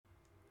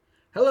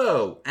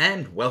Hello,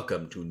 and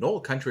welcome to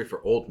Knoll Country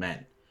for Old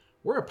Men.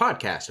 We're a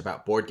podcast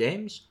about board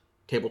games,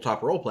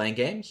 tabletop role-playing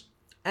games,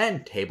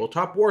 and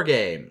tabletop war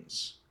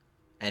games.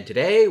 And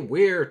today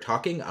we're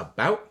talking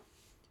about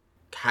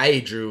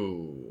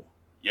Kaiju.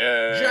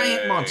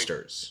 Giant Yay!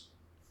 monsters.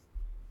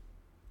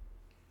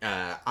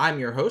 I'm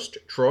your host,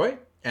 Troy,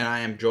 and I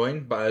am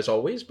joined, as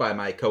always, by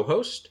my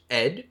co-host,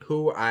 Ed,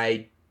 who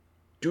I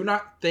do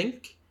not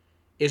think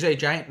is a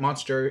giant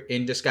monster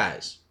in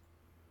disguise.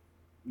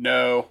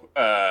 No,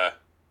 but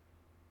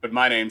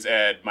my name's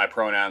Ed, my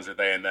pronouns are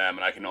they and them,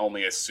 and I can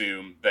only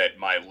assume that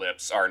my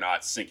lips are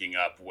not syncing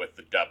up with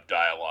the dubbed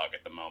dialogue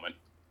at the moment.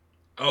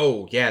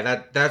 Oh,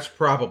 yeah, that's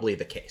probably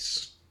the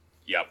case.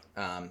 Yep.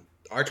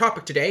 Our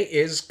topic today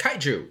is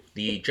Kaiju,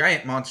 the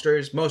giant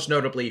monsters, most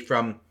notably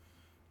from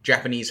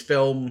Japanese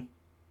film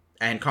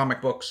and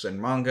comic books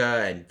and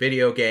manga and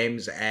video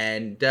games,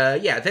 and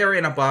they're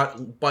in a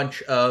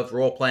bunch of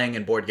role-playing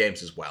and board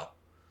games as well.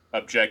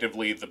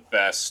 Objectively the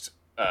best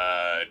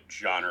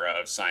genre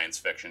of science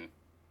fiction.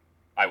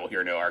 I will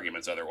hear no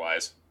arguments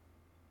otherwise.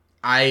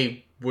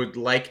 I would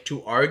like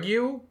to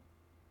argue,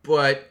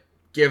 but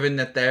given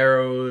that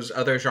those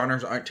other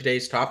genres aren't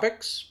today's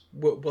topics,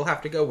 we'll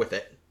have to go with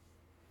it.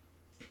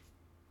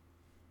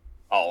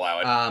 I'll allow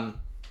it.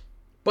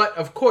 But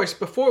of course,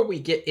 before we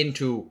get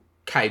into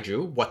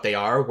Kaiju, what they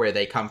are, where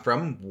they come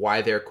from,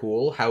 why they're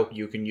cool, how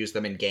you can use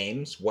them in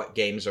games, what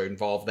games are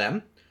involved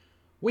them,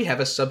 we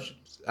have a segment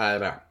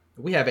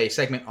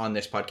on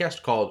this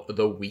podcast called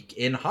The Week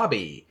in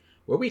Hobby,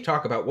 where we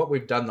talk about what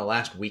we've done the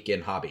last week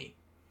in hobby.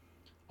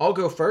 I'll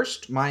go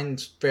first.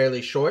 Mine's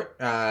fairly short,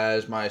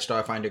 as my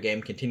Starfinder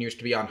game continues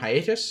to be on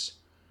hiatus.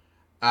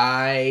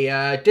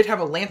 I did have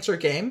a Lancer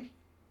game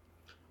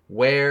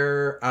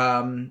where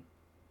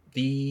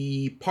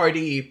the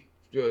party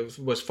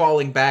was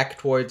falling back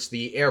towards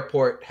the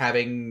airport,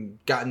 having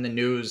gotten the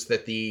news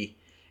that the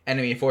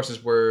enemy forces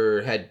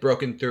had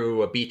broken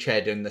through a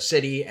beachhead in the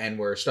city and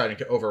were starting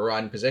to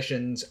overrun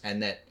positions,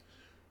 and that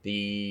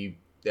the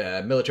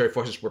military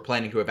forces were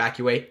planning to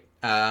evacuate.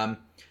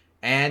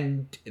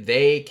 And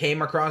they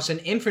came across an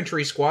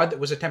infantry squad that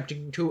was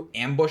attempting to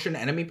ambush an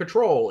enemy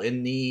patrol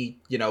in the,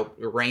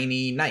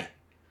 rainy night.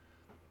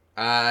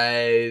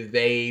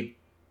 They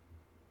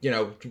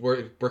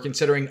were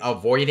considering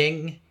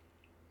avoiding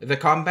the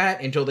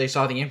combat until they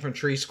saw the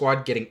infantry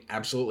squad getting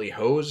absolutely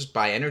hosed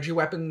by energy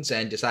weapons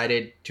and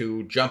decided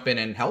to jump in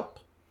and help,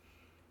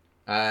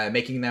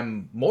 making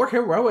them more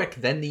heroic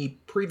than the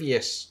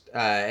previous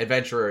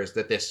adventurers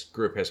that this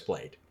group has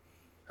played.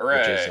 Hooray!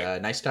 Which is a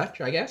nice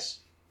touch, I guess.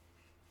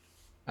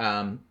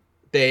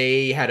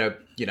 They had a,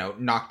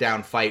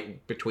 knockdown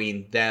fight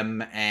between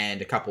them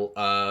and a couple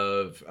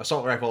of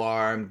assault rifle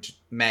armed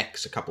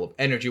mechs, a couple of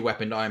energy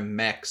weapon armed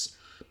mechs,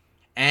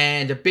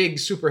 and a big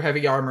super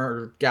heavy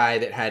armor guy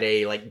that had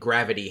a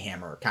gravity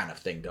hammer kind of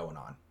thing going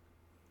on.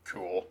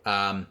 Cool.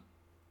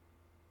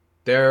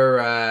 Their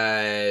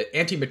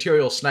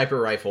anti-material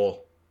sniper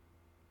rifle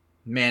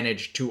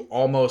managed to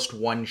almost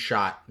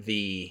one-shot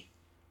the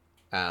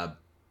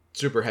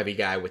super heavy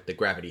guy with the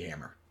gravity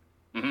hammer.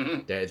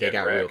 Mm-hmm. They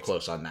got real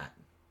close on that.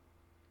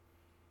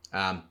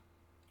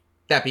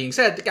 That being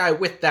said, the guy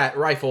with that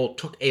rifle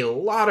took a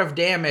lot of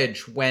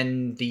damage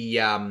when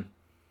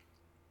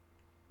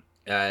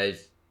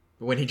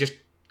when he just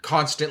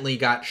constantly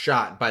got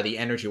shot by the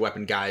energy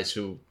weapon guys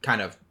who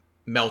kind of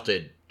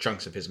melted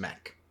chunks of his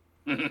mech.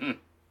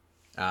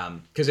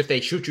 Because if they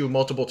shoot you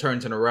multiple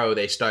turns in a row,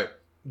 they start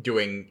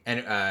doing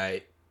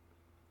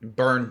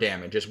burn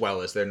damage as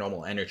well as their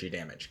normal energy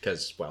damage.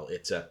 Because, well,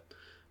 it's a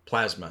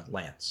plasma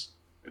lance.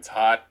 It's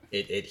hot.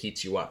 It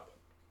heats you up.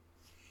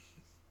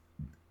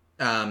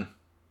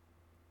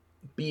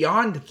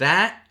 Beyond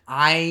that,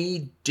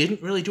 I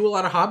didn't really do a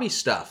lot of hobby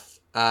stuff.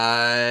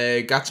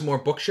 I got some more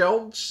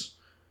bookshelves,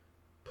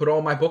 put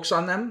all my books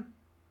on them.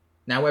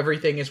 Now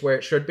everything is where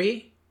it should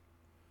be,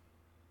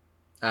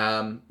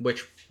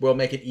 which will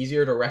make it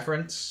easier to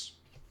reference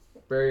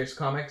various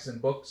comics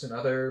and books and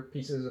other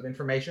pieces of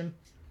information.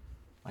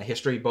 My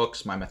history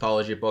books, my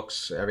mythology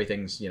books,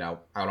 everything's,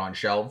 out on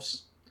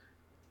shelves.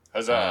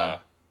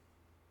 Huzzah!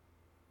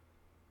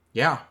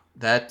 Yeah,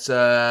 that's,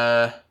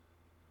 trying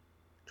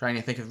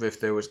to think of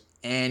if there was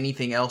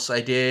anything else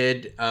I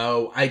did.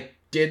 Oh, I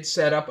did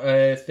set up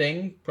a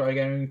thing. Probably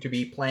going to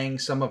be playing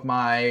some of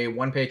my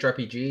one-page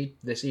RPG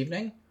this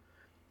evening.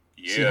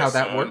 Yeah, see how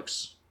that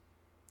works.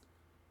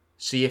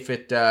 See if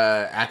it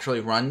actually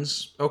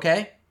runs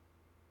okay.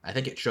 I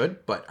think it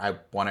should, but I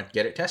want to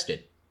get it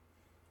tested.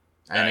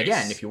 Nice. And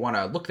again, if you want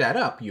to look that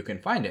up, you can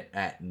find it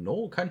at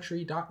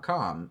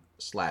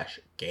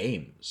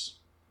knollcountry.com/games.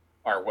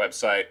 Our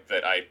website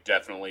that I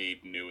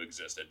definitely knew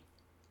existed.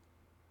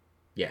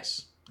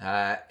 Yes.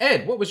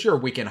 Ed, what was your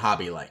weekend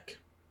hobby like?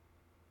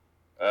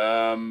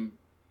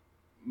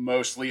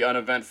 Mostly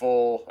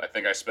uneventful. I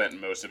think I spent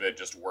most of it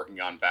just working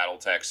on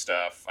BattleTech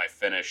stuff. I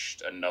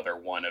finished another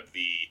one of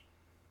the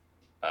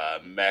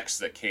mechs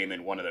that came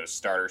in one of those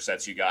starter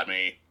sets you got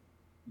me.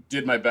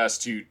 Did my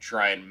best to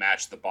try and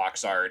match the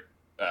box art,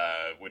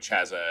 which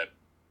has a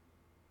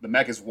the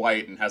mech is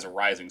white and has a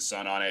rising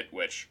sun on it,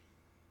 which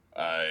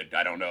I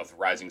don't know if the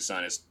rising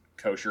sun is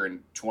kosher in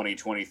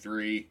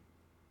 2023,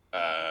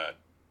 but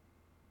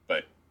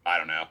I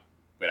don't know.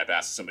 We'd have to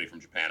ask somebody from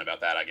Japan about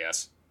that, I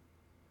guess.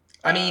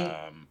 I mean,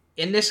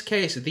 in this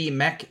case, the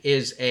mech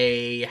is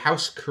a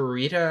House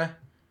Kurita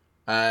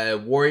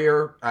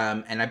warrior,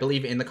 and I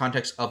believe in the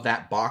context of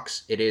that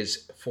box, it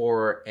is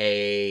for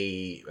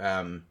a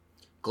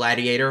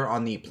gladiator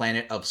on the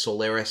planet of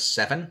Solaris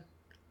 7.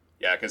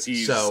 Yeah, because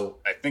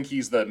I think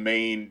he's the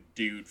main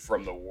dude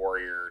from the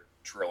Warrior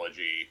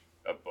trilogy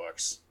of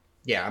books.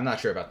 Yeah, I'm not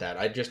sure about that.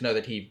 I just know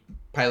that he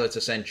pilots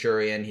a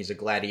Centurion. He's a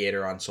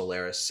gladiator on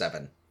Solaris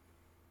 7.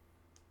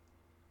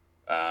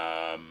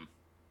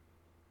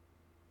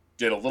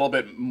 Did a little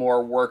bit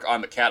more work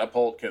on the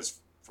catapult, because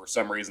for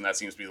some reason that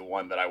seems to be the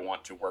one that I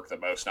want to work the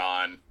most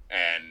on,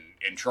 and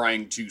in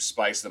trying to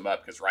spice them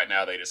up, because right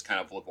now they just kind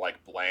of look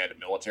like bland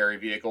military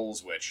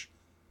vehicles, which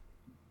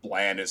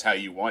bland is how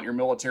you want your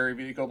military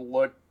vehicle to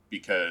look,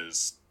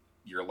 because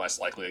you're less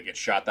likely to get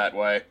shot that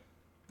way.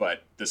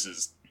 But this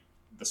is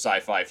the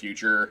sci-fi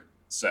future,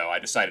 so I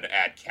decided to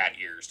add cat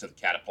ears to the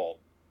catapult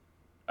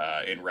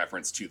in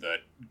reference to the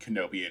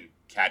Kenobian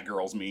cat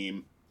girls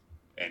meme,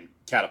 and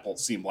catapult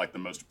seemed like the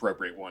most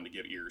appropriate one to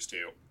give ears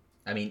to.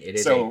 I mean, it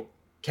is a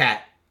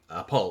cat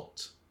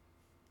pult.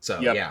 So,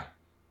 yep. Yeah.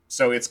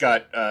 So it's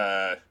got,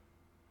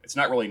 it's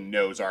not really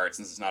nose art,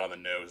 since it's not on the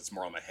nose, it's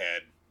more on the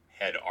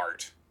head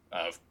art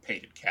of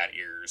painted cat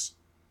ears.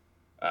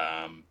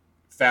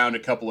 Found a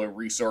couple of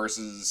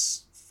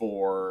resources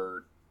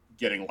for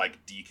getting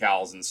like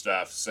decals and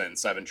stuff,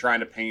 since I've been trying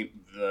to paint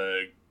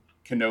the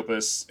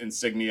Canopus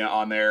insignia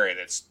on there, and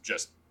it's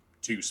just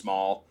too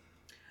small.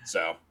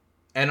 So,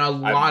 and a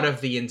lot of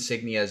the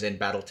insignias in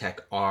BattleTech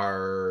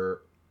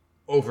are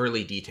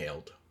overly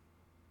detailed.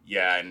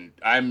 Yeah, and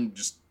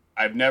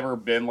I've never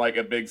been like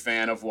a big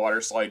fan of water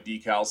slide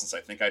decals, since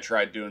I think I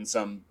tried doing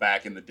some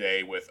back in the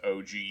day with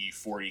OG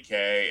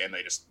 40K, and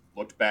they just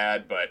looked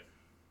bad. But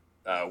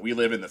we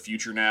live in the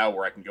future now,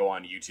 where I can go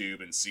on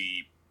YouTube and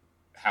see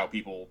how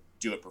people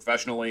do it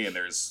professionally, and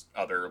there's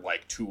other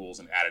like tools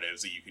and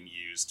additives that you can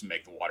use to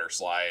make the water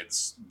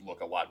slides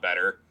look a lot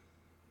better.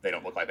 They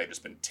don't look like they've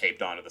just been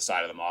taped onto the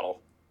side of the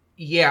model.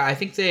 Yeah, I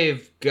think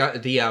they've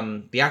got the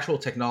actual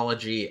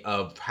technology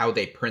of how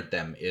they print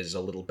them is a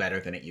little better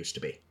than it used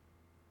to be.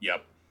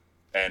 Yep.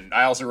 And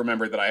I also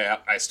remember that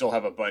I still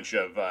have a bunch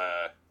of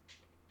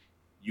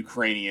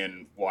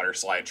Ukrainian water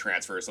slide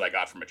transfers that I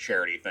got from a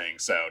charity thing.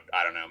 So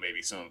I don't know,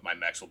 maybe some of my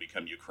mechs will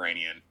become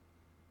Ukrainian.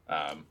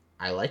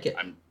 I like it.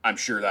 I'm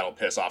sure that'll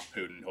piss off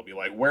Putin. He'll be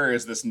like, "Where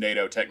is this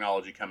NATO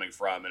technology coming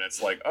from?" And it's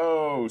like,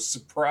 "Oh,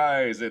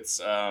 surprise! It's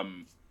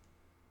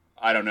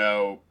I don't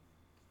know,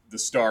 the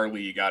Star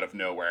League out of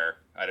nowhere."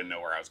 I didn't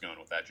know where I was going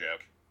with that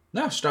joke.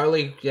 No, Star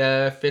League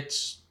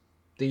fits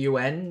the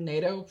UN,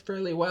 NATO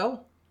fairly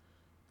well.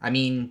 I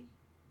mean,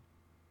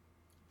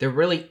 there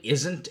really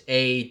isn't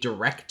a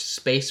direct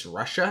space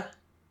Russia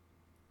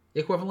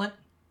equivalent.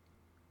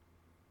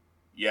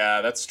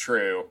 Yeah, that's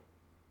true.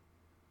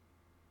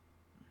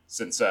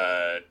 Since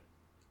the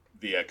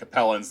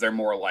Capellans, they're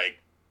more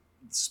like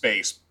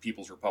space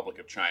People's Republic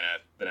of China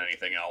than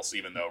anything else,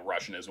 even though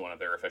Russian is one of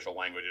their official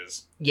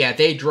languages. Yeah,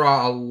 they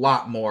draw a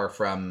lot more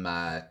from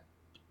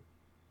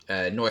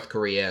North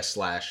Korea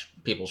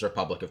 / People's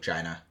Republic of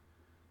China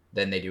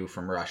than they do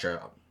from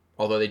Russia,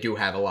 although they do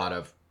have a lot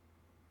of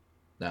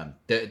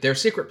their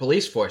secret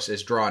police force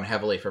is drawn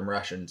heavily from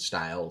Russian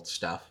style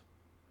stuff.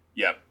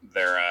 Yep,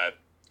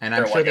 and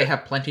I'm sure they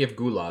have plenty of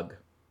gulag.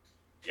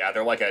 Yeah,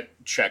 they're like a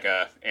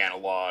Cheka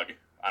analog.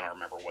 I don't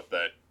remember what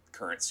the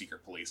current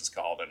secret police is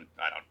called, and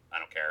I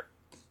don't care.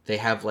 They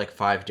have like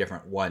 5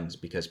 different ones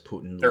because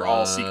Putin They're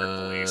all secret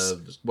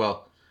police.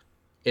 Well,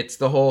 it's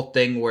the whole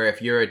thing where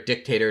if you're a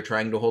dictator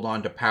trying to hold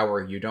on to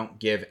power, you don't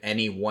give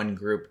any one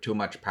group too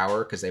much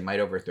power because they might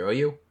overthrow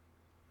you.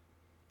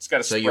 It's got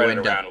to spread it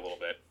around a little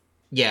bit.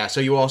 Yeah, so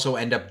you also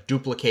end up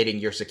duplicating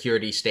your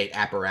security state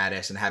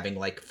apparatus and having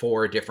like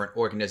 4 different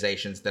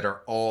organizations that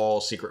are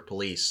all secret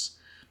police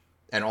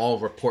and all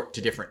report to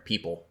different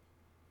people.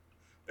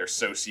 They're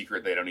so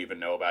secret they don't even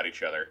know about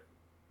each other.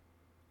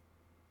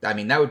 I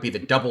mean, that would be the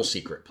double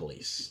secret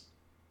police.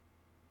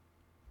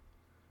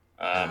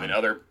 And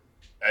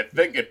I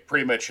think it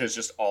pretty much has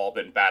just all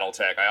been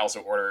BattleTech. I also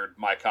ordered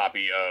my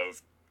copy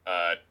of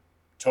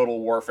Total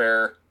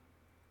Warfare.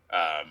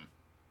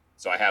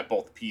 So I have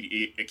both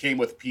it came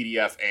with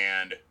PDF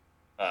and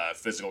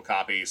physical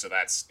copy, so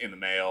that's in the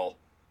mail.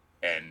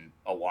 And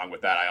along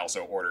with that, I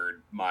also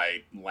ordered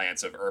my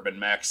Lance of Urban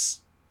Mechs.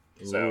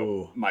 So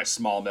Ooh. My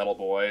small metal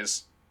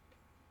boys.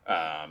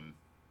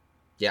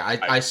 Yeah,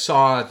 I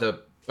saw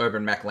the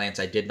Urban Mech Lance.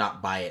 I did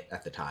not buy it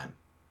at the time.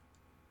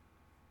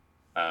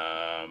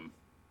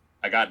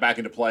 I got back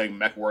into playing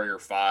MechWarrior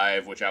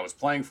 5, which I was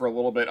playing for a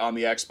little bit on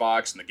the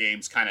Xbox, and the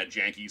game's kind of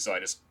janky, so I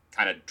just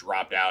kind of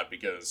dropped out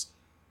because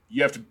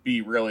you have to be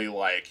really,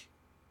 like,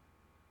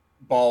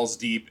 balls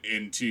deep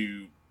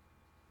into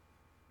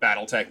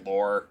BattleTech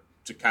lore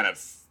to kind of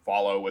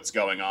follow what's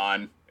going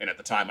on, and at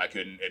the time I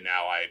couldn't, and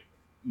now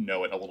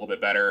know it a little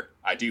bit better.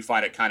 I do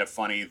find it kind of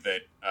funny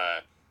that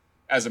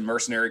as a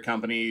mercenary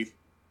company,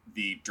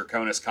 the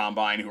Draconis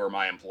Combine, who are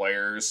my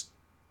employers,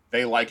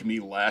 they like me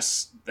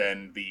less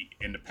than the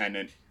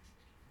independent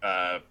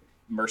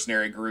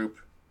mercenary group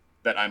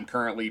that I'm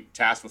currently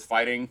tasked with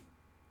fighting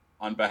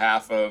on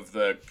behalf of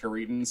the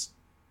Caridans.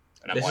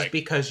 And I'm This like, is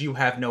because you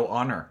have no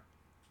honor.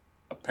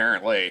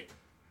 Apparently.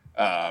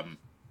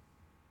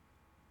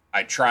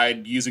 I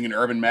tried using an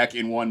urban mech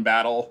in one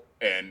battle,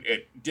 and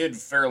it did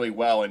fairly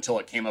well until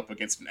it came up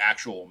against an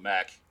actual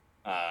mech.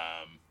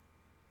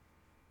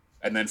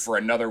 And then for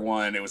another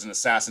one, it was an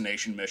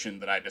assassination mission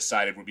that I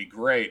decided would be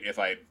great if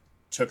I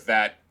took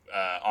that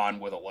on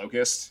with a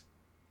Locust.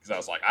 Because I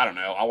was like, I don't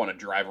know, I want to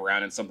drive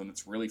around in something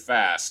that's really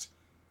fast.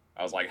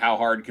 I was like, how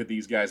hard could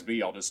these guys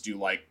be? I'll just do,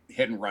 like,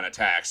 hit-and-run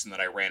attacks, and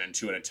then I ran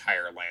into an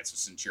entire lance of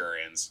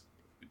Centurions.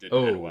 It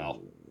didn't end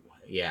well.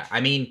 Yeah, I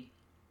mean,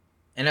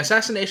 an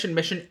assassination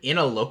mission in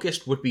a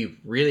Locust would be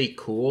really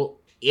cool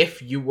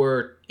if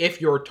your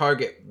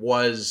target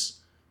was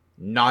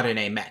not in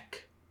a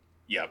mech.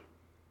 Yep.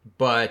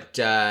 But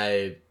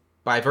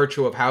by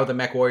virtue of how the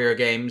MechWarrior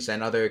games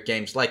and other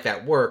games like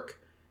that work,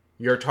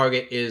 your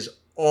target is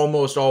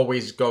almost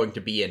always going to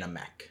be in a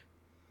mech.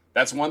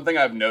 That's one thing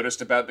I've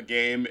noticed about the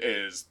game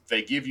is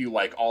they give you,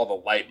 like, all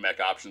the light mech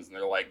options, and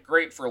they're, like,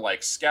 great for,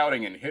 like,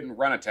 scouting and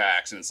hit-and-run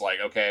attacks, and it's like,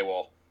 okay,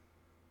 well,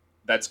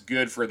 that's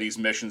good for these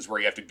missions where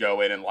you have to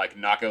go in and, like,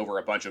 knock over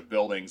a bunch of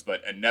buildings,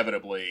 but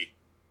inevitably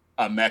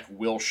a mech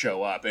will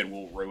show up and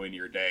will ruin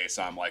your day.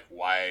 So I'm like,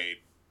 why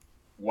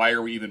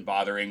are we even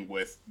bothering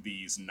with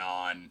these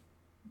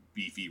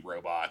non-beefy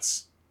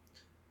robots?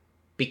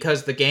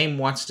 Because the game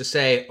wants to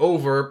say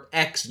over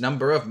X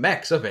number of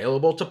mechs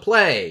available to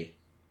play.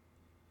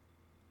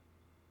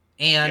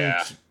 And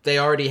they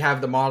already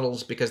have the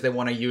models because they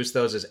want to use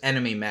those as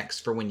enemy mechs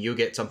for when you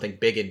get something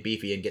big and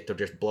beefy and get to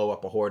just blow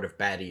up a horde of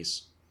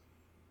baddies.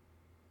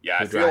 Yeah,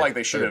 I feel like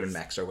they should have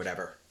mechs or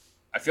whatever.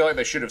 I feel like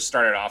they should have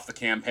started off the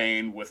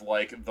campaign with,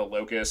 like, the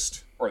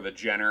Locust or the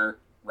Jenner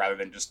rather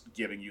than just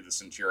giving you the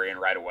Centurion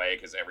right away,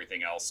 because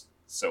everything else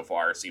so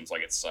far seems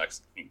like it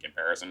sucks in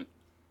comparison.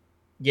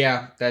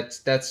 Yeah,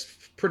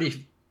 that's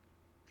pretty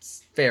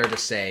fair to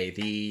say.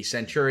 The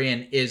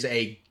Centurion is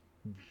a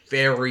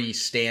very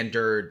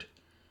standard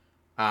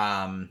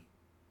and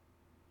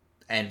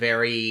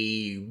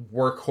very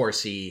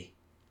workhorsey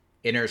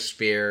inner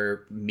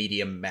sphere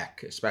medium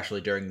mech, especially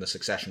during the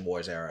Succession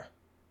Wars era.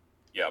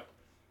 Yep.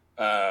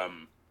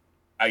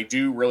 I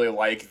do really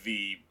like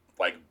the,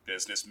 like,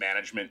 business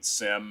management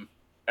sim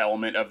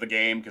element of the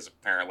game, because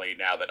apparently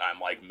now that I'm,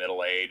 like,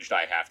 middle-aged,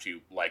 I have to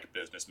like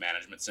business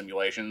management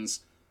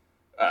simulations.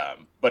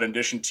 But in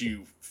addition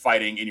to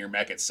fighting in your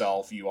mech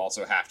itself, you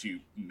also have to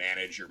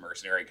manage your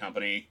mercenary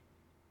company,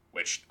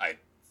 which I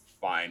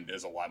find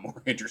is a lot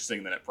more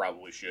interesting than it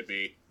probably should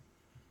be.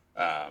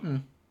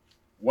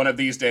 One of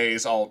these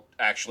days, I'll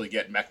actually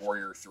get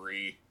MechWarrior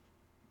 3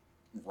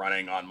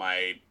 running on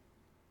my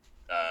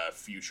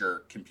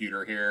future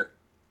computer here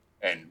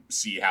and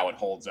see how it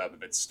holds up,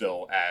 if it's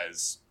still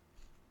as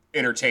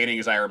entertaining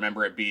as I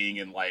remember it being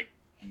in, like,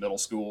 middle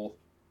school,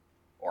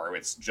 or if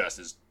it's just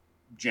as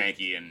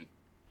janky and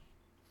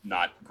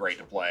not great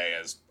to play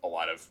as a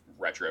lot of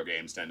retro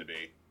games tend to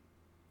be.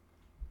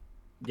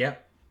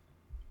 Yep.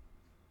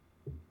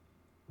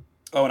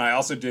 Oh, and I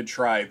also did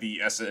try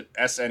the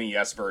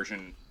SNES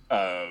version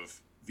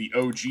of the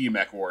OG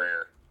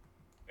MechWarrior,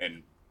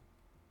 and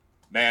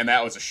man,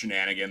 that was a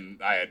shenanigan.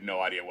 I had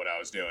no idea what I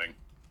was doing,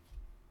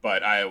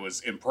 but I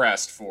was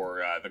impressed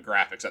for the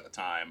graphics at the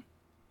time.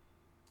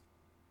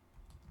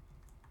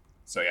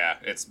 So yeah,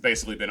 it's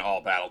basically been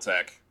all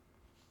BattleTech,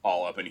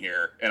 all up in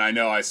here. And I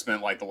know I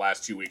spent, like, the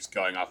last 2 weeks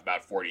going off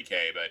about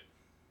 40K, but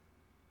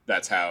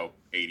that's how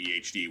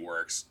ADHD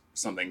works.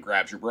 Something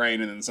grabs your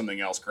brain, and then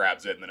something else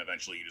grabs it, and then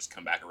eventually you just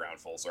come back around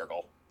full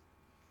circle.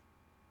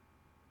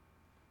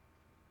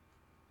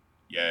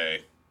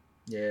 Yay.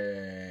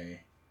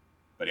 Yay.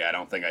 But yeah, I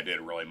don't think I did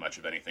really much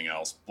of anything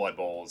else. Blood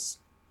Bowl's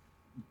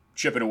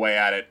chipping away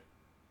at it.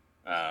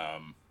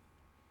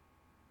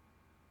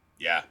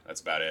 Yeah,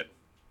 that's about it.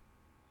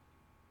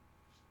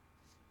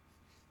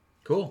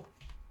 Cool.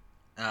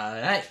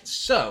 Alright,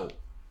 so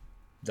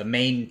the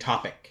main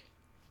topic.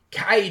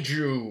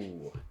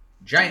 Kaiju.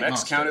 Giant mechs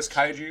monsters. count as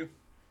kaiju?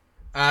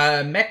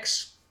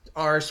 Mechs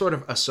are sort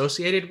of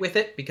associated with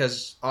it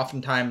because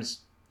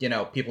oftentimes,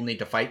 people need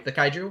to fight the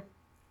kaiju.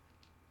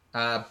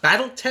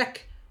 BattleTech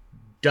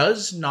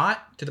does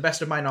not, to the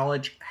best of my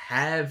knowledge,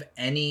 have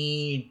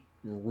any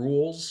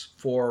rules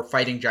for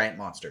fighting giant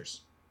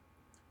monsters.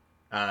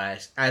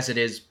 As it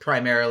is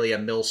primarily a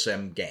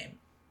milsim game.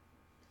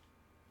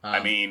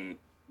 I mean,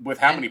 with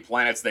how many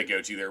planets they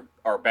go to, there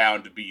are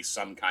bound to be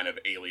some kind of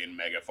alien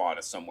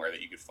megafauna somewhere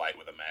that you could fight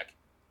with a mech.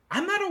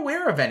 I'm not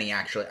aware of any,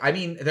 actually. I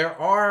mean, there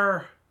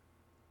are...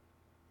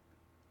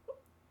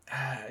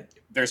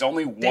 There's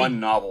only one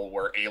novel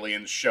where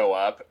aliens show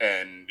up,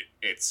 and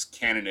its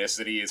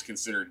canonicity is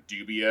considered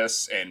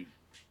dubious, and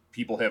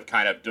people have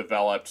kind of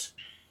developed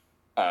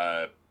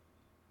a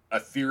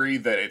theory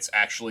that it's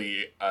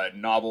actually a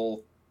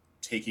novel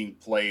taking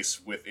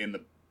place within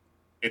the...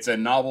 It's a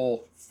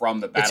novel from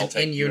the BattleTech It's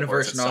an universe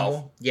in-universe itself.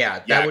 novel?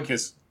 Yeah, Yeah,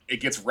 because it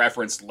gets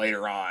referenced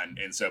later on,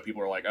 and so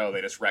people are like, oh,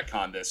 they just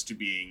retconned this to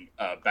being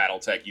a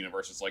BattleTech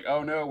universe. It's like,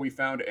 oh no, we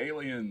found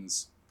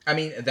aliens. I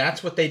mean,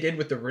 that's what they did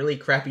with the really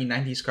crappy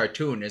 90s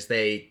cartoon, is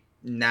they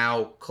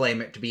now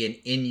claim it to be an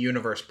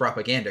in-universe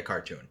propaganda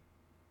cartoon.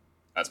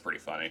 That's pretty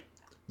funny.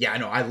 Yeah, I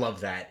know, I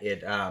love that.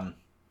 It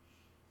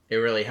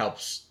really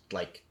helps,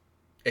 like,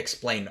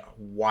 explain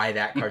why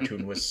that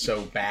cartoon was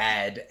so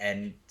bad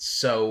and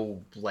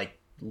so, like,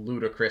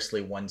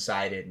 ludicrously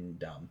one-sided and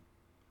dumb.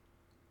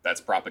 That's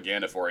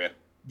propaganda for you.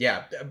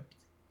 Yeah,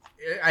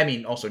 I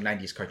mean, also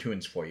 90s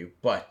cartoons for you,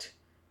 but...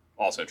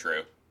 Also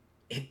true.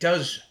 It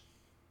does...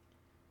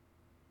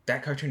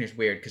 That cartoon is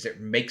weird because it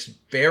makes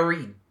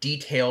very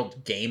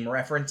detailed game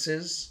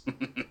references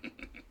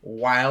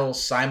while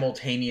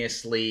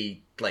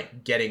simultaneously,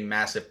 like, getting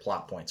massive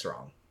plot points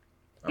wrong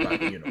about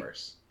the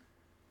universe.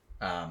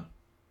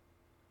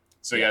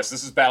 So yes,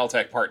 this is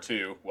BattleTech Part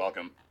 2.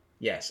 Welcome.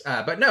 Yes,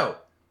 but no,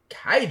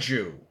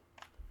 Kaiju.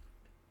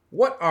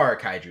 What are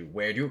Kaiju?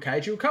 Where do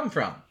Kaiju come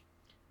from?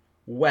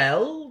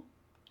 Well,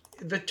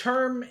 the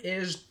term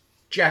is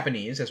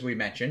Japanese, as we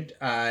mentioned.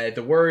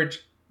 The word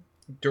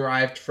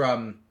derived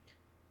from...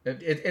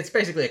 It's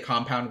basically a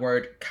compound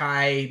word.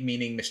 Kai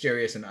meaning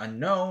mysterious and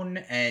unknown,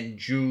 and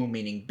Ju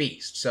meaning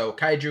beast. So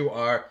Kaiju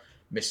are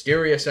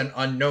mysterious and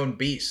unknown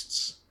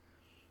beasts.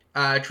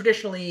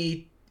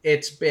 Traditionally,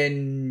 it's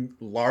been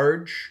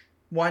large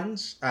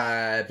ones,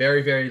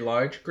 very, very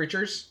large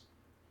creatures.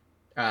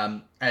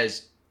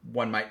 As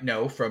one might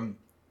know from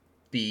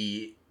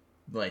the,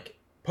 like,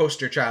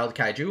 poster child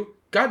Kaiju,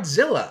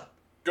 Godzilla.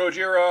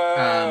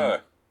 Gojira!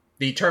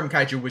 The term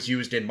Kaiju was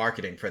used in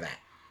marketing for that.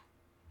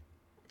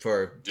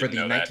 For the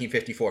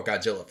 1954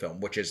 Godzilla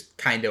film, which is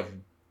kind of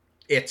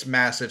its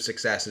massive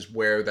success is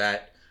where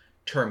that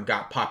term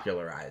got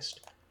popularized.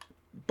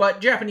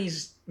 But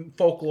Japanese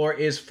folklore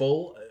is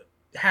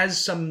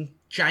has some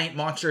giant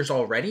monsters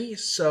already,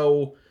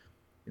 so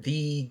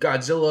the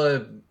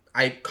Godzilla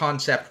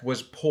concept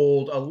was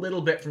pulled a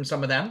little bit from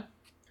some of them.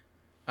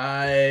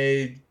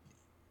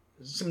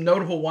 Some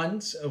notable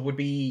ones would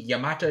be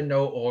Yamata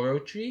no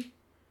Orochi,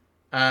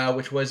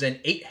 which was an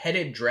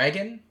 8-headed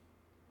dragon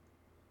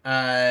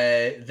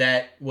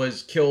that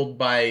was killed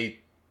by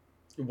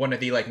one of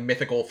the, like,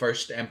 mythical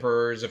first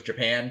emperors of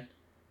Japan.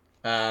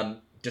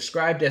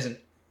 Described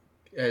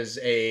as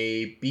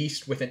a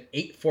beast with an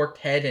 8-forked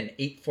head and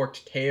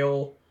 8-forked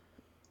tail.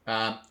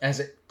 As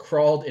it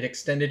crawled, it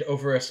extended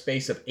over a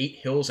space of 8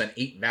 hills and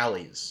 8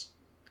 valleys.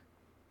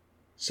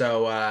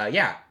 So,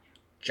 yeah,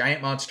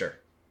 giant monster.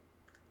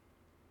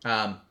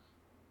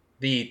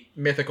 The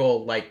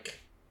mythical, like,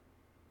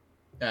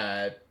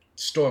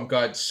 storm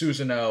god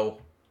Susanoo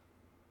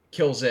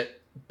kills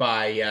it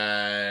by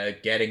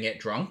getting it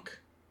drunk.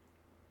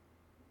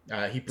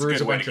 He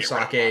brews a bunch of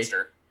sake.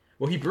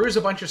 Well, he brews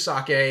a bunch of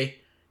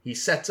sake. He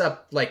sets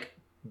up, like,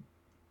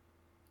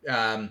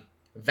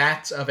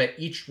 vats of it,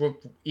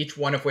 each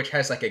one of which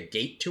has, like, a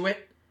gate to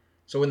it.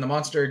 So when the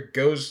monster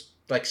goes,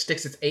 like,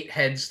 sticks its 8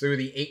 heads through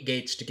the 8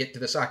 gates to get to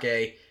the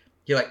sake,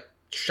 he, like,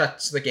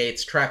 shuts the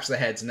gates, traps the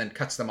heads, and then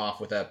cuts them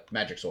off with a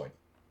magic sword.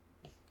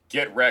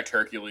 Get wrecked,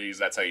 Hercules.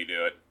 That's how you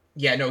do it.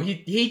 Yeah, no,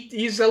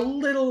 he's a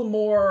little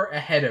more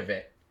ahead of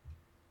it.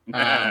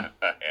 Ahead.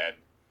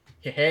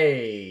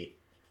 Hey.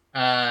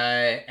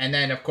 And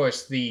then, of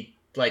course, he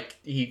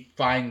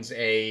finds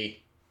a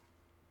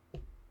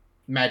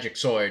magic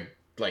sword,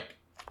 like,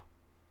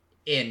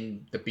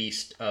 in the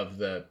beast of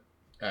the...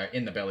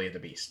 in the belly of the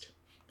beast.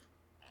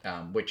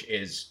 Which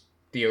is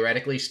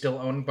theoretically still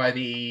owned by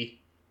the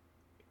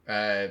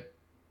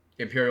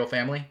imperial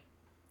family.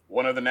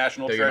 One of the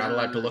national treasures. You're not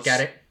allowed to look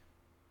at it.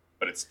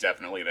 But it's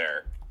definitely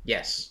there.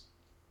 Yes.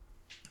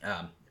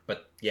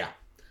 But, yeah.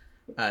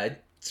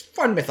 It's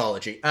fun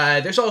mythology.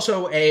 There's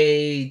also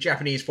a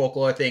Japanese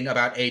folklore thing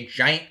about a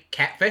giant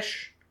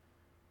catfish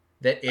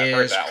that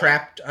is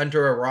trapped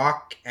under a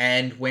rock,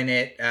 and when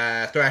it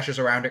thrashes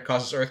around, it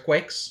causes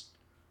earthquakes.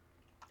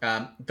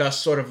 Thus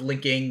sort of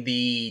linking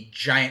the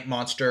giant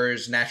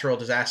monsters natural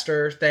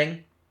disaster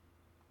thing.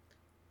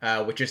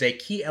 Which is a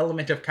key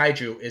element of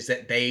kaiju, is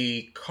that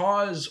they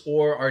cause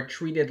or are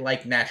treated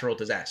like natural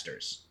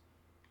disasters.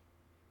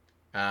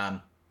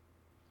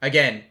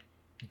 Again,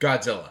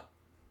 Godzilla.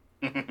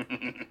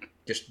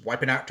 Just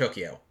wiping out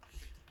Tokyo.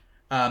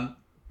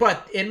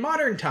 But in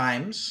modern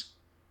times,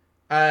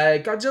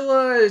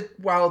 Godzilla,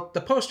 while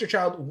the poster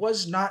child,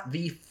 was not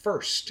the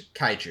first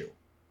kaiju.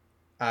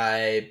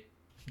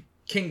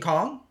 King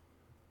Kong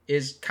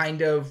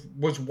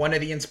was one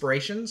of the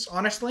inspirations,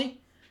 honestly.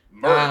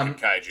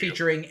 Kaiju.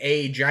 Featuring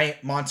a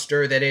giant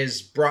monster that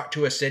is brought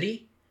to a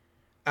city.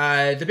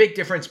 The big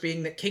difference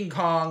being that King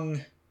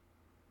Kong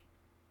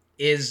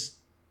is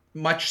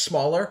much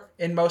smaller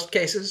in most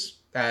cases.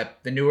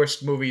 The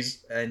newest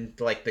movies and,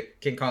 like, the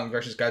King Kong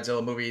versus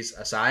Godzilla movies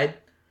aside,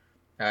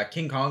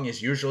 King Kong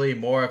is usually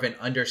more of an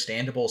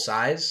understandable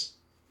size.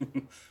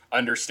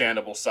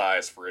 Understandable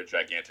size for a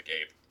gigantic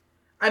ape.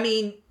 I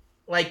mean,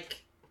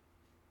 like,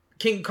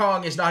 King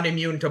Kong is not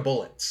immune to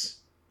bullets.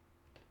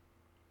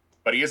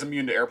 But he is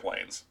immune to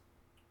airplanes.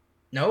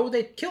 No,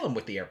 they kill him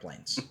with the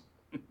airplanes.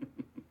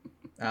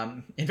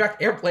 In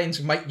fact,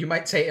 you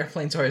might say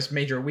airplanes are his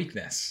major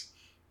weakness.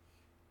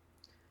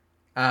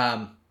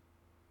 And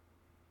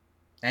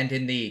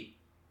in the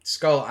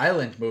Skull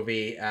Island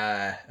movie,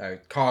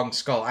 Kong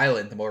Skull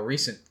Island, the more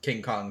recent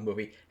King Kong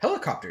movie,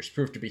 helicopters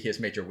proved to be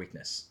his major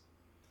weakness.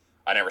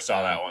 I never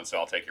saw that one, so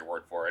I'll take your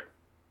word for it.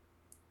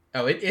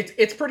 Oh,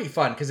 it's pretty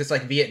fun because it's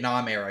like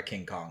Vietnam era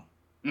King Kong.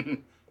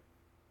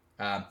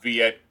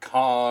 Viet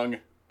Cong.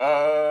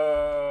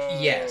 Oh.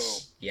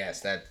 Yes,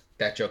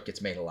 that joke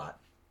gets made a lot.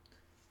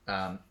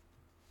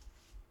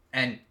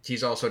 And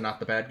he's also not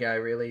the bad guy,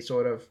 really,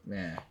 sort of.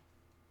 Yeah.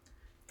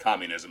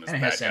 Communism is and the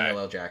it bad has Samuel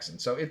guy. L. Jackson,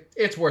 so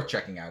it's worth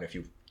checking out if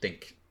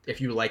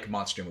you like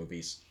monster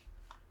movies.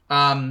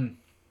 Now,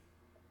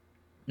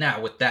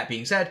 with that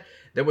being said,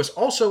 there was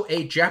also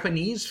a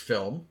Japanese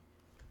film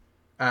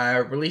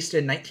released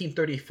in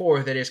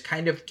 1934 that is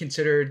kind of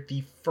considered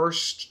the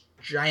first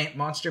giant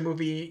monster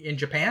movie in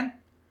Japan.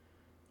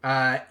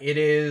 It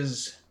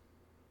is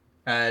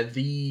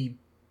The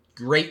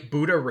Great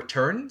Buddha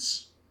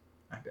Returns.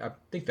 I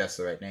think that's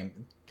the right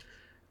name.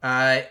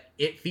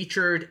 It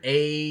featured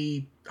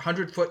a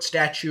 100-foot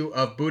statue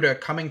of Buddha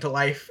coming to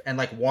life and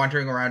like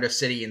wandering around a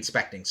city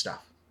inspecting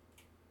stuff.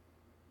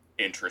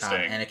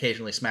 Interesting. And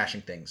occasionally smashing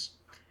things.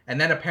 And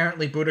then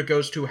apparently Buddha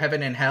goes to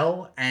heaven and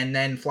hell and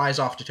then flies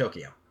off to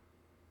Tokyo.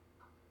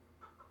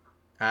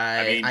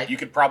 You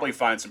could probably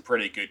find some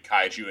pretty good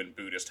kaiju in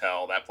Buddhist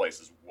hell. That place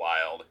is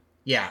wild.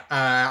 Yeah,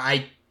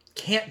 I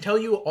can't tell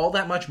you all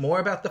that much more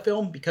about the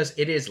film because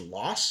it is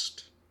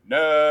lost.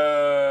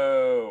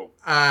 No!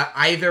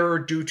 Either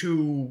due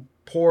to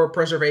poor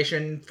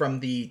preservation from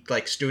the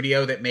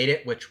studio that made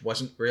it, which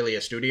wasn't really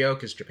a studio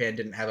because Japan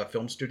didn't have a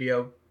film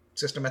studio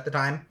system at the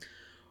time,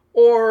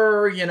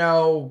 or,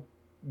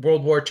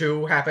 World War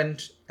II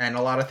happened and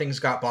a lot of things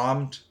got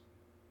bombed.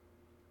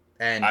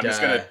 And I'm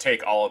just going to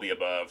take all of the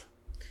above.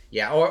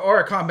 Yeah, or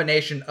a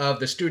combination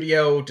of the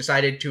studio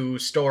decided to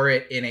store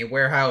it in a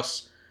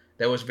warehouse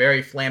that was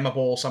very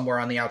flammable somewhere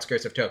on the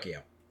outskirts of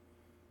Tokyo.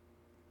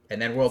 And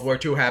then World War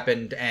II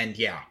happened, and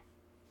yeah.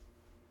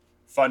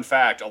 Fun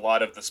fact, a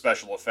lot of the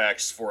special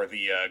effects for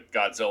the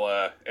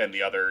Godzilla and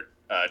the other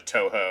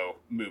Toho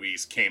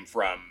movies came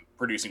from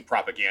producing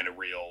propaganda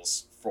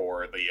reels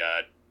for the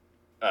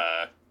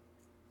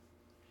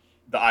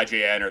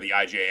IJN or the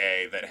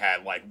IJA that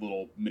had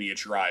little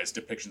miniaturized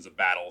depictions of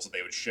battles that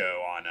they would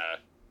show on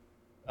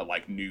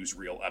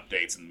newsreel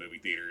updates in the movie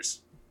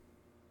theaters.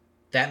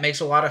 That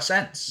makes a lot of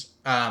sense.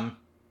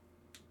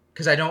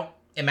 Because I don't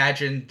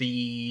imagine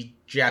the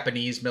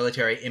Japanese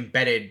military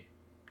embedded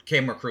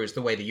camera crews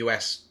the way the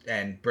US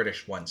and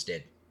British ones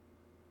did.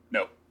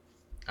 No.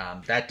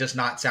 That does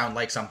not sound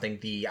like something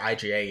the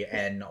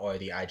IJN or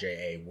the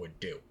IJA would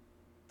do.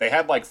 They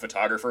had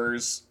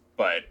photographers,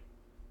 but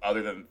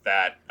other than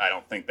that, I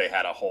don't think they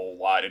had a whole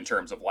lot in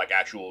terms of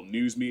actual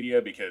news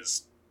media,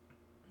 because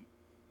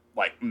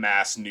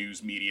mass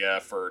news media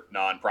for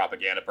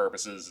non-propaganda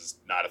purposes is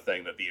not a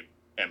thing that the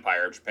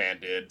Empire of Japan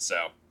did,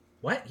 so...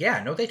 What?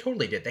 Yeah, no, they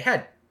totally did. They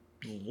had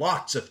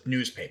lots of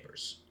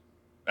newspapers.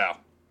 Oh,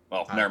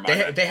 well, never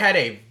mind. They had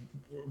a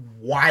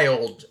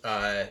wild,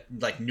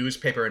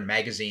 newspaper and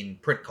magazine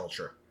print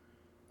culture.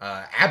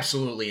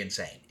 Absolutely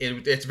insane.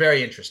 It's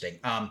very interesting.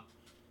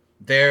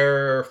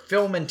 Their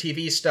film and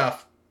TV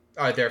stuff,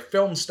 their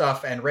film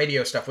stuff and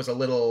radio stuff was a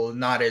little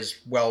not as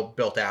well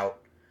built out.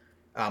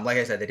 Like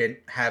I said, they didn't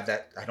have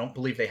that. I don't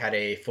believe they had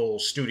a full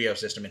studio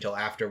system until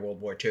after World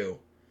War II.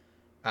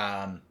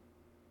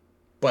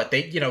 But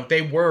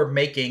they were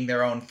making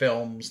their own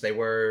films. They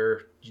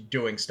were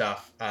doing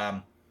stuff.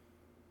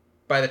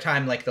 By the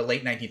time the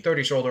late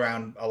 1930s rolled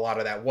around, a lot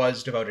of that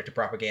was devoted to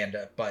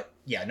propaganda. But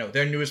yeah, no,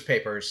 they're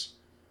newspapers.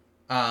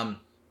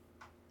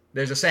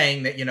 There's a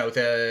saying that,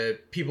 the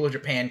people of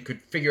Japan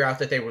could figure out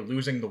that they were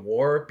losing the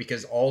war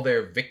because all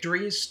their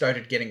victories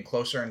started getting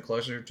closer and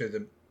closer to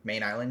the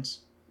main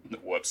islands.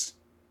 Whoops.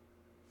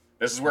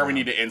 This is where we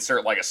need to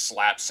insert a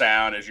slap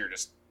sound as you're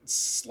just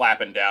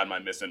slapping down my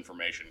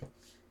misinformation.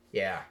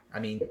 Yeah, I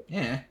mean,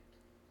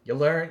 you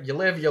learn, you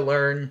live, you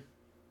learn.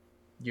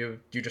 You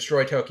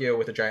destroy Tokyo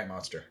with a giant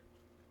monster.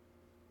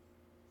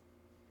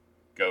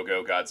 Go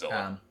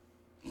Godzilla.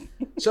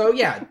 So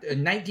yeah,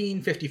 in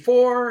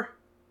 1954,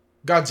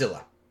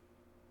 Godzilla.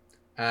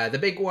 The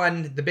big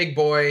one, the big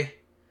boy.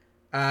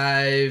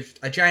 A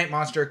giant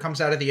monster comes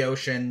out of the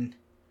ocean.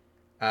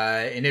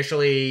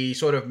 Initially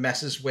sort of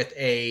messes with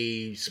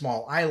a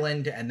small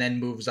island and then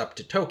moves up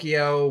to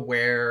Tokyo,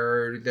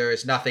 where there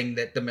is nothing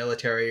that the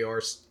military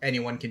or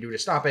anyone can do to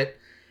stop it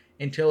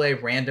until a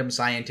random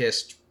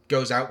scientist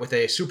goes out with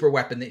a super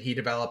weapon that he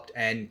developed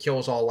and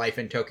kills all life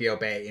in Tokyo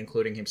Bay,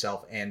 including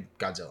himself and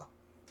Godzilla.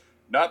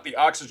 Not the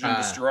Oxygen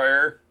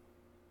Destroyer.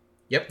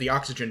 Yep, the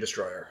Oxygen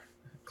Destroyer.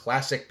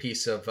 Classic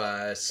piece of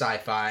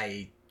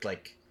sci-fi,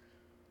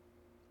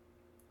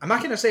 I'm not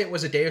going to say it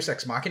was a Deus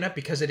Ex Machina,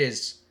 because it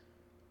is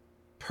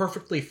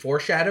perfectly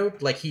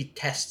foreshadowed. Like, he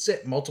tests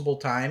it multiple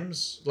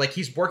times. Like,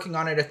 he's working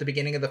on it at the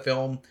beginning of the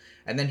film,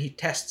 and then he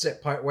tests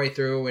it partway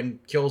through and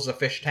kills a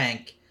fish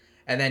tank,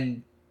 and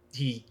then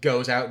he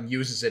goes out and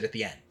uses it at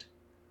the end.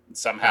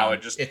 Somehow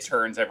it just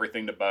turns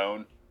everything to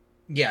bone.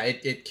 Yeah,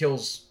 it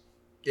kills...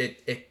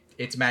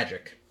 It's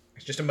magic.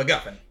 It's just a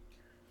MacGuffin.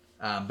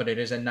 But it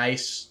is a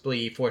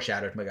nicely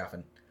foreshadowed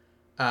MacGuffin.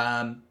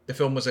 The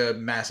film was a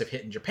massive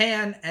hit in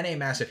Japan, and a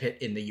massive hit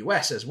in the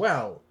US as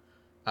well.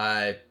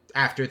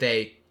 After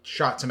they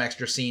shot some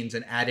extra scenes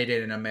and added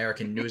in an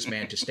American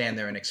newsman to stand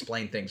there and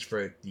explain things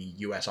for the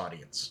US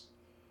audience.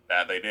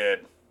 That they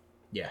did.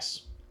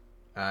 Yes.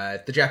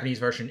 The Japanese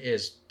version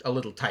is a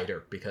little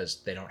tighter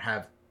because they don't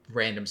have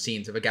random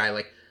scenes of a guy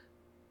like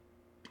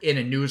in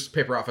a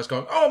newspaper office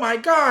going, "Oh my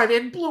god,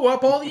 it blew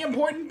up all the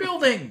important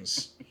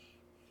buildings!"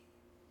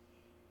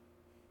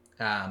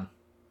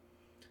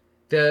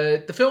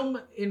 The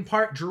film in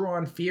part drew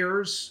on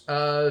fears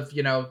of,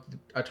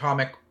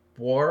 atomic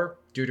war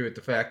due to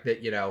the fact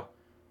that,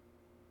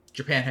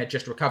 Japan had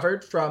just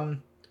recovered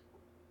from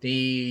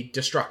the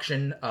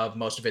destruction of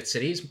most of its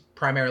cities,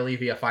 primarily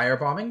via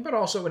firebombing, but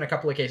also in a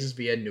couple of cases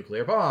via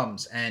nuclear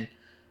bombs. And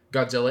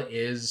Godzilla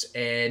is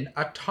an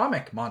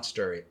atomic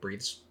monster.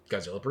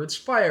 Godzilla breathes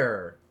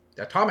fire,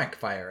 atomic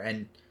fire,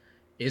 and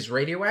is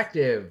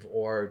radioactive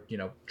or,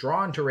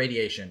 drawn to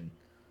radiation.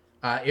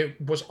 It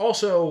was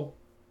also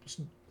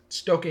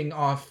stoking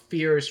off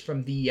fears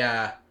from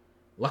the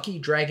Lucky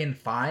Dragon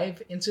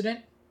 5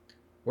 incident,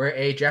 where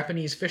a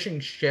Japanese fishing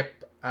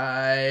ship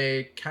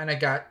kind of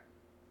got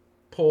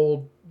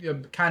pulled,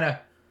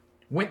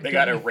 went... They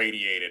got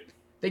irradiated.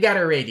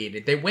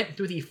 They went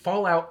through the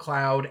fallout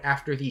cloud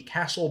after the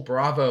Castle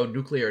Bravo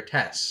nuclear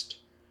test,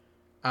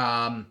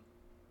 causing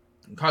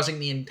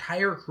the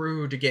entire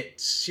crew to get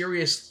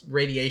serious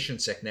radiation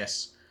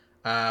sickness,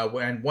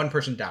 when one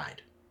person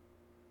died.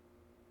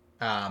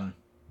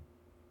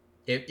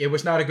 It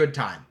was not a good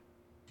time.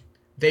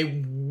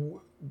 They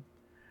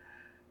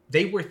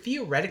were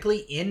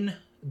theoretically in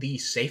the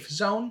safe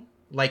zone,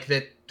 like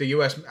that the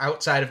U.S.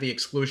 outside of the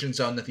exclusion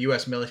zone that the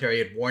U.S. military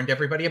had warned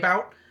everybody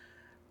about.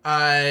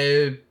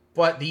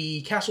 But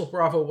the Castle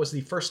Bravo was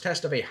the first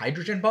test of a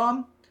hydrogen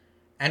bomb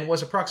and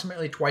was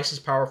approximately twice as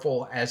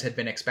powerful as had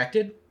been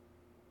expected.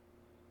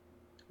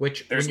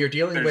 Which, when you're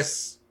dealing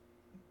with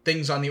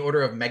things on the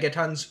order of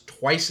megatons,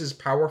 twice as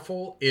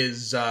powerful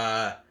is,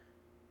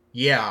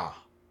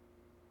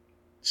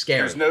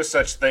 scary. There's no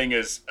such thing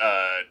as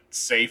a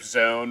safe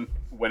zone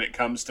when it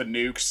comes to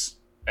nukes,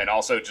 and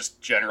also just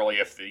generally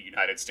if the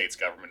United States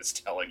government is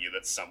telling you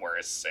that somewhere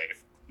is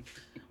safe.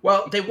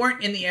 Well, they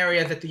weren't in the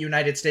area that the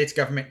United States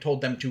government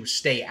told them to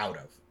stay out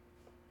of.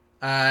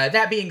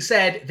 That being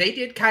said, they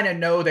did kind of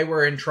know they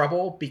were in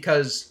trouble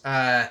because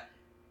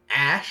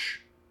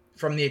ash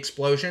from the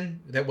explosion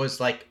that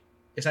was like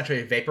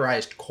essentially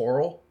vaporized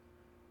coral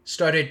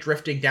started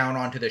drifting down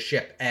onto the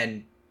ship,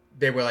 and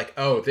they were like,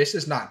 "Oh, this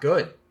is not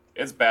good."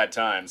 It's bad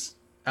times.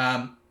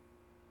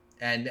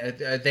 And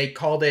they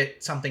called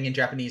it something in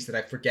Japanese that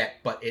I forget,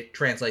 but it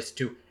translates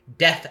to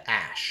death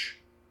ash.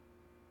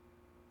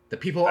 The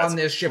people on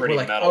this ship were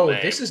like, "Oh,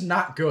 this is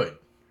not good.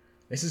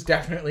 This is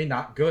definitely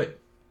not good."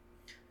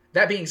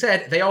 That being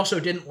said, they also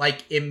didn't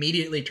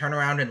immediately turn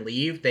around and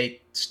leave.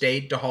 They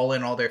stayed to haul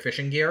in all their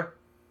fishing gear,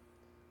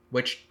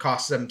 which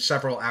cost them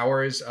several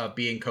hours of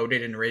being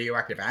coated in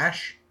radioactive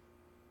ash.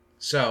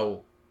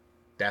 So,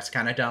 that's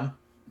kind of dumb.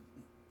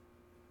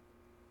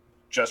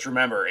 Just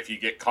remember, if you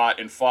get caught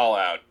in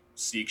fallout,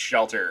 seek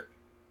shelter,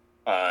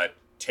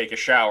 take a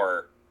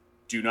shower,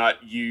 do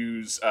not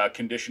use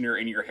conditioner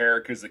in your hair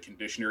because the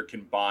conditioner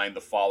can bind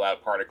the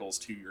fallout particles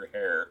to your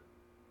hair.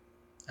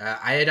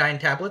 Iodine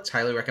tablets,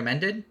 highly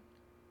recommended.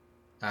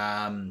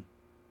 Do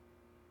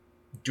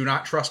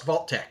not trust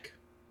Vault-Tec.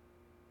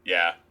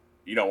 Yeah,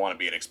 you don't want to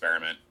be an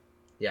experiment.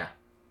 Yeah.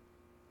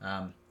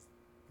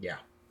 Yeah.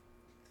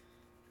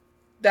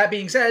 That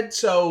being said,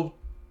 so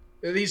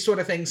these sort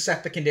of things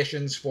set the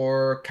conditions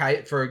for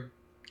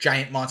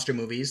giant monster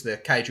movies, the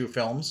Kaiju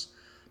films.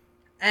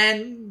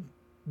 And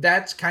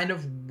that's kind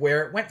of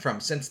where it went from.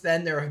 Since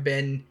then, there have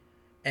been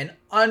an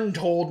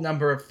untold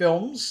number of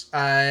films,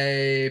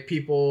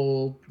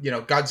 Godzilla's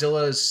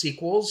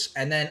sequels,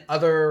 and then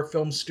other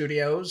film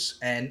studios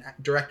and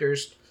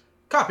directors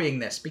copying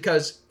this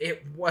because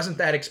it wasn't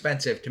that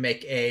expensive to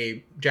make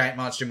a giant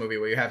monster movie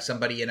where you have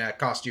somebody in a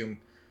costume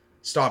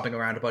stomping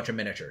around a bunch of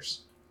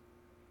miniatures.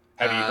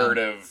 Have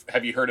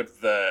you heard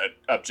of the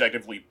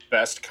objectively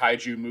best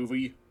kaiju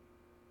movie?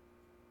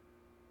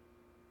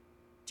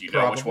 Do you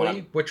know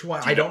which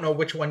one? I don't know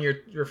which one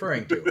you're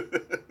referring to.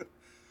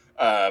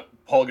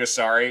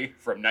 Pulgasari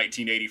from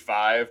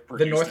 1985,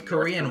 produced the North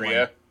Korean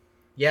one.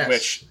 Yes.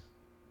 Which,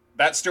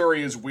 that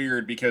story is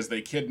weird because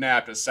they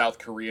kidnapped a South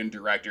Korean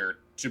director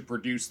to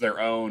produce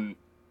their own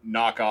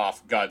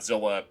knockoff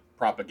Godzilla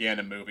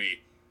propaganda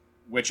movie,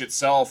 which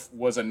itself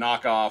was a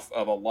knockoff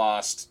of a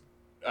lost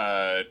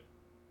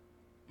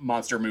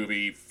monster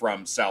movie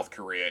from South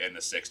Korea in the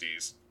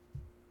 60s.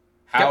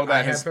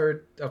 I have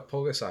heard of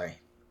Pulgasari.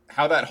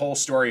 how that whole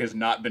story has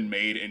not been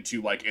made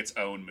into like its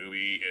own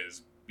movie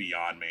is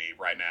beyond me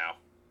right now.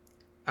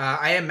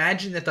 I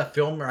imagine that the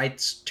film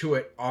rights to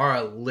it are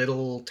a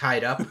little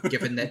tied up,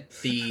 given that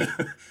the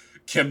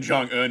Kim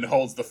Jong-un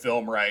holds the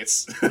film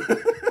rights.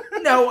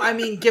 No, I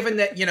mean, given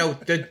that,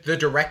 the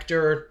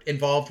director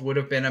involved would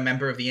have been a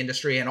member of the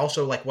industry, and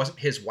also, like, wasn't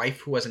his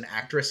wife, who was an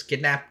actress,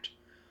 kidnapped?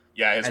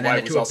 Yeah, his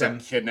wife was also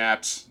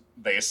kidnapped.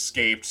 They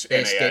escaped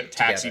in a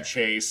taxi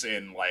chase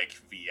in, like,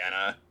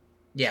 Vienna.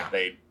 Yeah.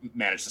 They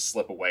managed to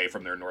slip away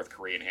from their North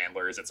Korean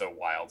handlers. It's a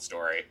wild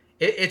story.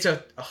 It's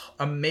a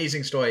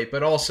amazing story,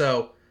 but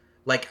also,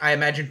 like, I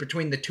imagine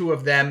between the two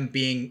of them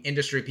being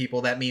industry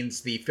people, that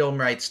means the film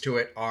rights to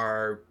it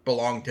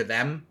belong to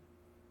them.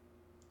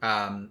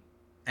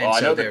 Well,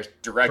 I know the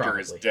director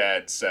is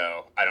dead,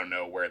 so I don't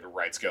know where the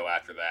rights go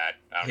after that.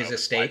 I don't know if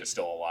his wife is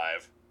still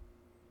alive.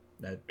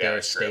 Their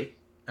estate,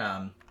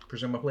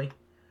 presumably.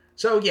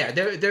 So, yeah,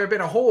 there have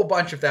been a whole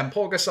bunch of them.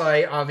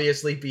 Polgasai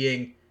obviously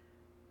being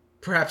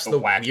perhaps the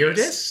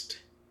weirdest.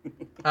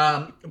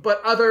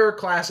 But other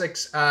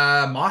classics,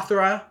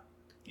 Mothra.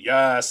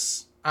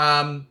 Yes.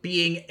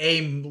 Being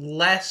a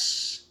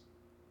less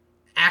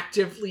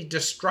actively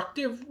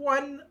destructive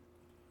one.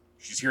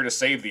 She's here to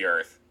save the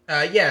Earth.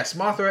 Yes,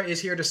 Mothra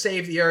is here to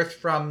save the Earth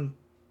from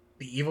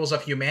the evils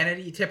of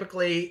humanity,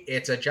 typically.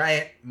 It's a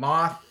giant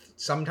moth,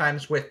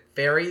 sometimes with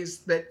fairies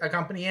that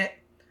accompany it.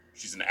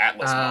 She's an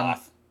Atlas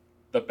moth.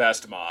 The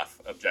best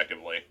moth,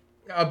 objectively.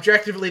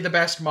 Objectively the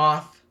best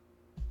moth.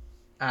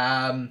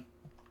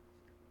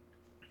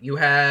 You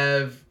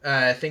have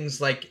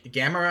things like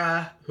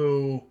Gamera,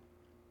 who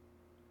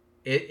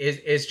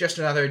is just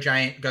another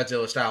giant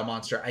Godzilla-style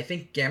monster. I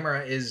think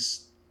Gamera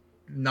is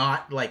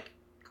not, like,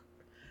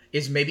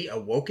 is maybe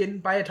awoken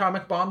by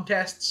atomic bomb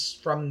tests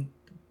from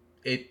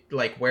it,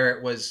 like, where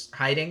it was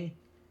hiding.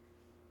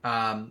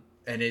 And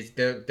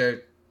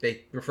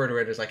they refer to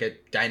it as, like, a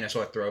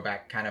dinosaur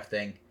throwback kind of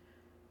thing.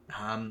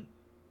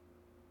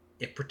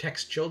 It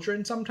protects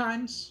children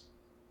sometimes.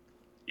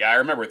 Yeah, I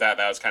remember that.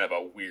 That was kind of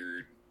a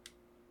weird,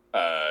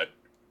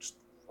 just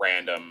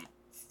random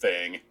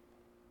thing.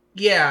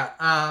 Yeah,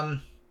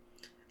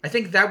 I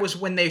think that was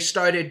when they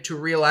started to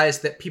realize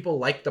that people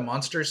like the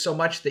monsters so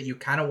much that you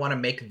kind of want to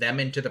make them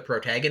into the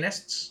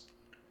protagonists.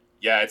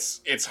 Yeah,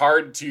 it's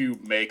hard to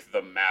make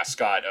the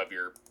mascot of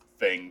your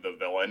thing the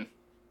villain.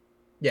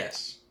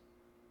 Yes.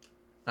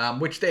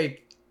 Which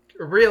they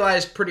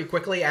realized pretty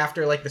quickly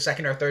after, like, the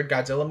second or third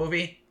Godzilla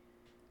movie.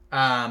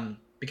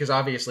 Because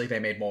obviously they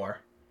made more.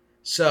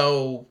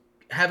 So,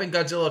 having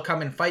Godzilla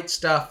come and fight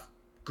stuff,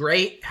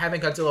 great.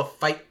 Having Godzilla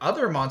fight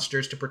other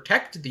monsters to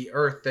protect the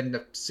Earth and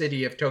the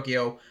city of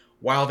Tokyo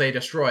while they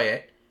destroy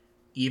it,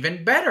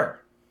 even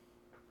better.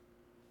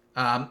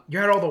 You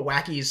had all the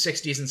wacky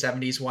 60s and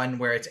 70s one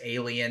where it's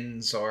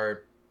aliens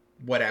or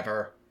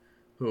whatever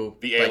who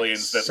the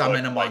aliens that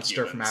summon look a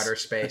monster like from outer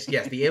space.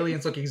 Yes, the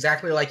aliens look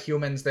exactly like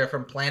humans. They're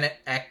from Planet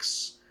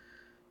X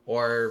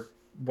or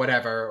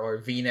whatever, or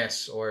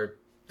Venus or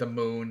the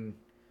moon,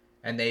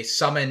 and they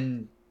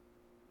summon,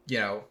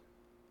 a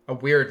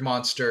weird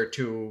monster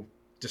to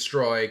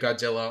destroy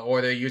Godzilla,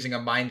 or they're using a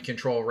mind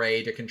control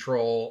ray to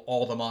control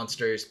all the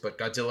monsters, but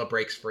Godzilla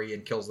breaks free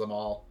and kills them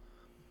all.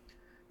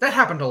 That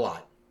happened a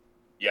lot.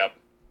 Yep.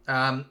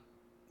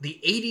 The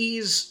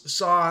 80s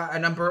saw a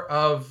number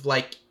of,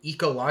 like,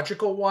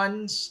 ecological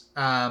ones.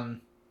 What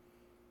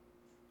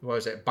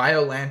was it?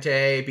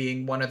 Biolante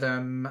being one of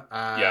them.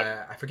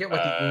 Yep. I forget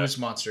what the ooze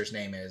monster's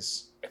name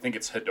is. I think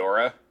it's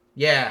Hedorah.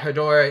 Yeah,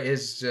 Hedorah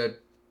is a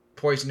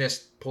poisonous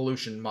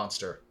pollution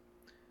monster.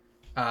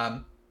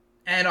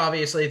 And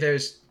obviously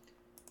there's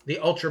the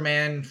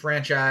Ultraman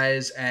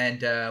franchise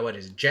and,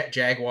 Jet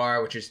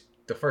Jaguar, which is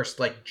the first,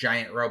 like,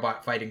 giant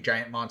robot fighting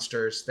giant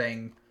monsters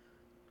thing.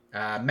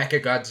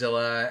 Mecha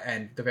Godzilla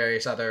and the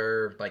various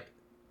other, like,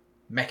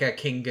 Mecha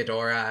King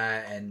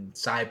Ghidorah and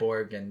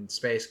Cyborg and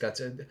Space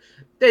Godzilla.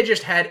 They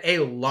just had a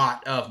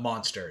lot of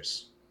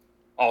monsters.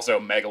 Also,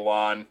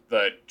 Megalon,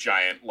 the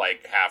giant,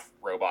 like, half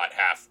robot,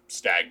 half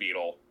stag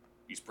beetle.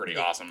 He's pretty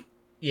awesome.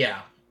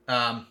 Yeah.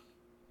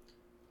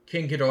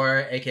 King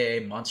Ghidorah, aka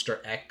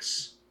Monster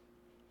X,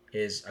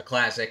 is a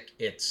classic.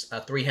 It's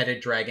a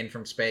three-headed dragon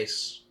from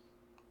space.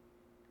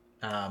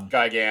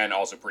 Gigan,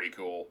 also pretty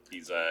cool.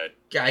 He's a...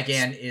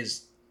 Gigan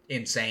is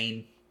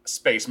insane.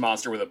 Space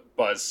monster with a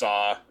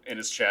buzzsaw in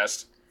his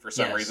chest for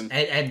some reason.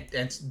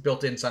 And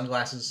built-in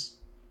sunglasses.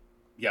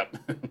 Yep.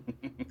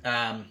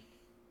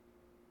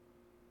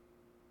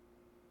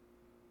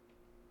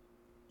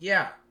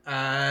 Yeah.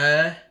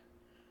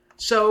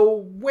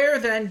 So where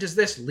then does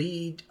this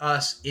lead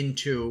us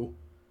into,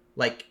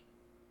 like,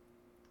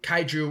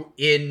 kaiju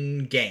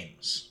in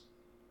games?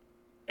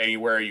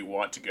 Anywhere you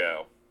want to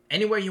go.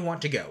 Anywhere you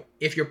want to go.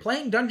 If you're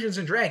playing Dungeons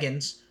 &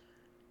 Dragons,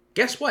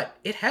 guess what?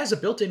 It has a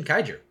built-in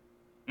kaiju.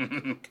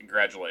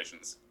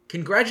 Congratulations.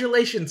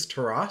 Congratulations,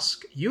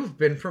 Tarask. You've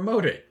been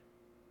promoted.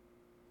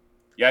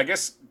 Yeah, I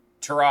guess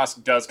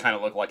Tarask does kind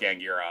of look like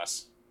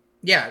Anguirus.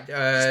 Yeah.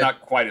 It's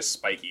not quite as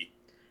spiky.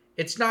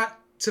 It's not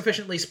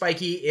sufficiently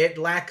spiky. It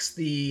lacks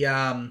the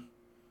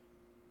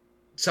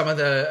some of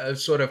the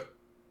sort of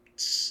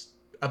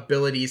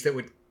abilities that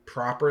would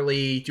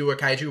properly do a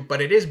kaiju,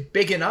 but it is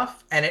big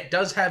enough, and it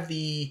does have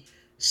the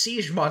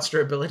siege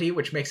monster ability,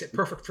 which makes it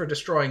perfect for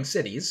destroying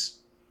cities.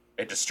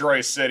 It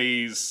destroys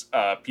cities,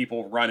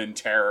 people run in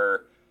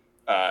terror.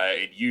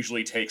 It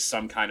usually takes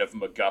some kind of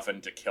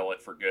MacGuffin to kill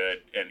it for good,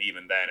 and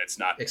even then it's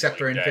not Except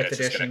really for in dead. 5th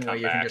edition, where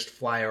you back. can just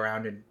fly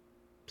around and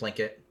plink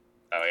it.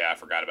 Oh yeah, I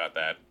forgot about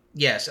that.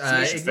 Yes,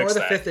 ignore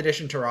the 5th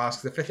edition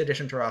Tarask. The 5th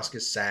edition Tarask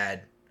is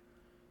sad.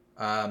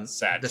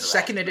 Sad. The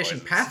 2nd edition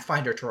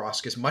Pathfinder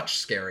Tarask is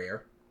much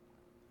scarier.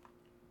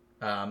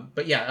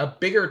 But yeah, a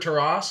bigger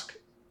Tarask,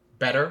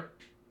 better.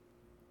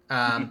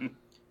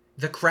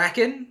 The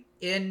Kraken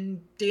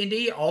in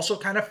D&D also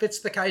kind of fits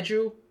the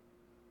kaiju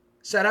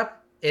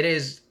setup. It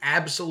is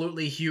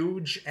absolutely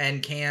huge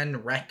and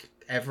can wreck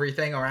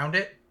everything around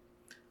it.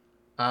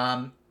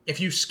 If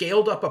you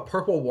scaled up a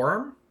purple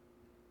worm,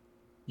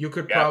 you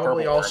could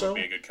probably also... would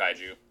be a good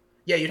kaiju.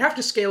 Yeah, you'd have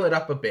to scale it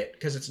up a bit,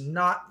 because it's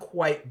not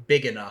quite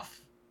big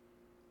enough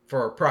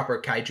for proper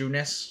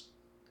kaiju-ness.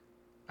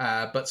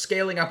 But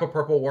scaling up a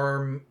purple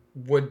worm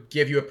would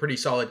give you a pretty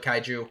solid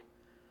kaiju.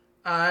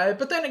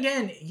 But then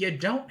again, you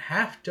don't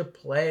have to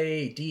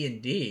play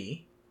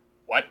D&D.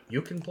 What?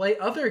 You can play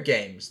other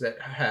games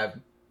that have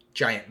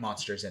giant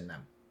monsters in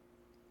them.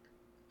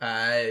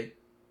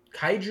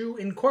 Kaiju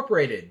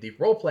Incorporated, the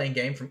role-playing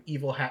game from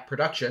Evil Hat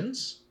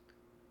Productions,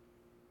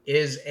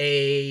 is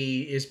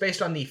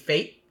based on the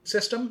Fate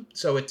system,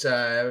 so it's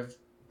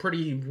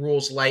pretty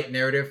rules-light,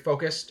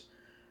 narrative-focused.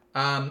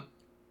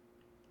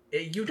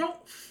 You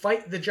don't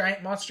fight the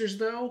giant monsters,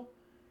 though.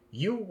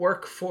 You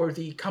work for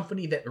the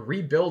company that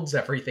rebuilds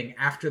everything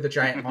after the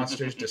giant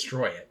monsters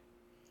destroy it.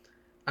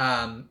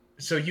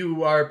 So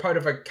you are part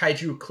of a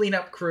kaiju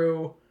cleanup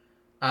crew,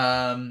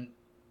 and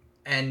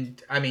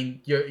I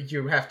mean,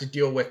 you have to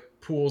deal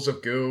with pools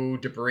of goo,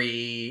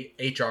 debris,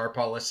 HR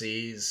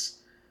policies,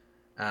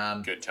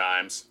 good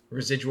times,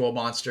 residual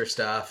monster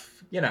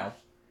stuff. You know,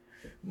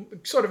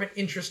 sort of an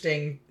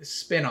interesting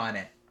spin on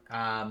it.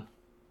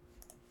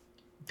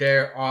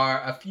 There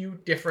are a few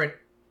different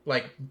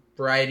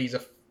varieties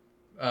of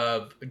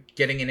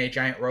getting in a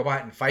giant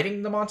robot and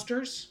fighting the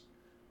monsters.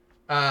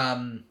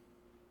 Adaptus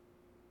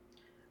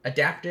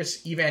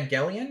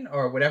Evangelion,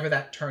 or whatever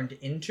that turned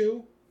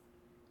into,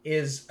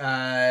 is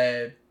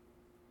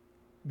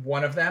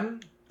one of them.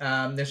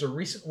 There's a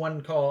recent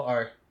one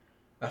or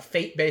a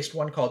Fate-based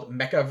one called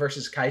Mecha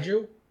vs.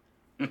 Kaiju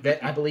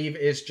that I believe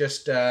is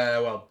just,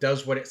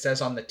 does what it says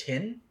on the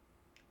tin.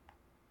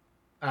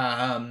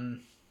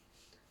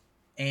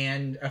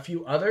 And a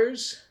few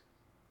others.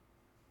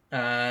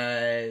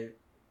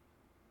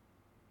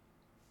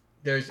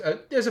 There's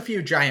a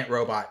few giant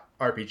robot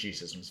RPG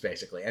systems,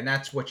 basically, and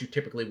that's what you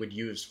typically would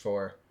use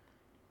for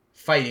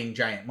fighting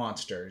giant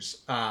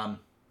monsters. I'm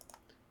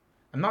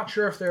not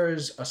sure if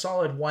there's a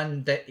solid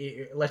one that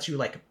lets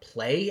you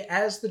play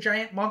as the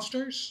giant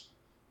monsters.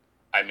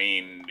 I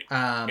mean,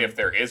 if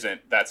there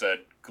isn't, that's a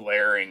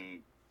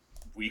glaring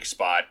weak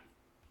spot.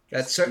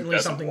 That's certainly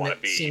something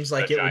that seems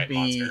like it would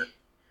be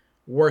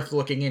worth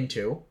looking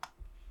into.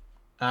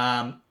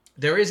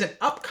 There is an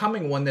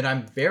upcoming one that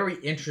I'm very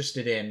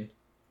interested in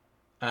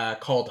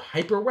called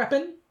Hyper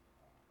Weapon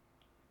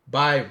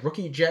by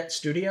Rookie Jet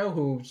Studio,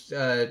 who's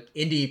an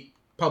indie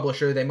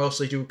publisher. They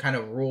mostly do kind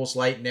of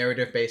rules-light,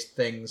 narrative-based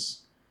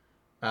things.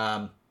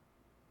 Have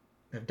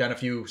done a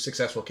few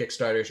successful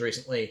Kickstarters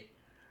recently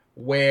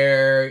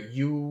where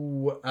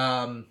you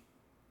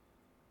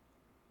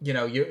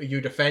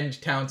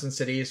defend towns and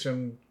cities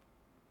from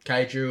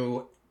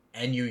kaiju,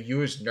 and you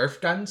use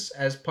Nerf guns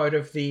as part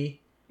of the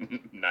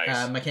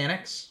nice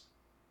mechanics.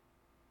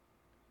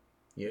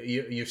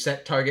 You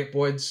set target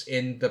boards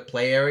in the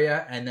play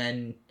area, and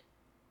then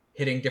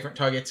hitting different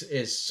targets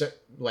is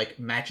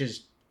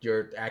matches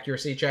your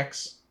accuracy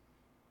checks.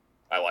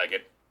 I like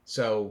it.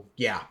 So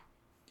yeah,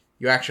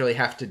 you actually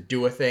have to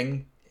do a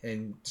thing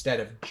instead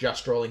of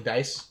just rolling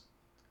dice.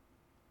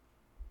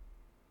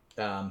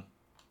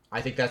 I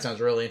think that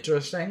sounds really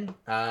interesting.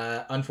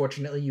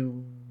 Unfortunately,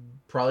 you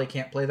probably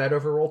can't play that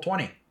over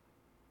Roll20.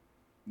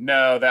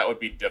 No, that would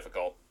be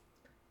difficult.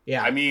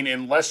 Yeah. I mean,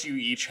 unless you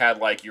each had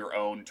your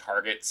own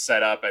target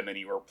set up and then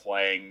you were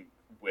playing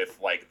with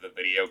the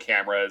video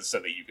cameras so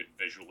that you could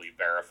visually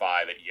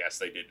verify that yes,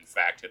 they did in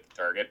fact hit the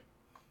target.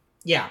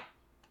 Yeah.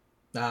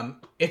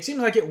 It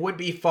seems like it would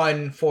be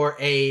fun for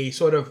a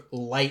sort of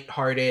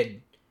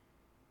light-hearted,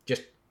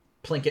 just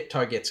plink-it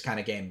targets kind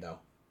of game, though.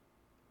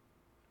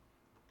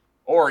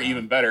 Or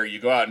even better, you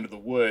go out into the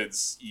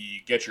woods, you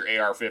get your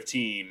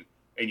AR-15,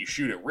 and you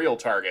shoot at real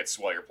targets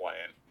while you're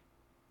playing.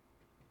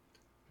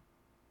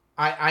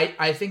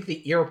 I think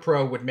the Ear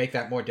Pro would make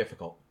that more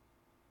difficult.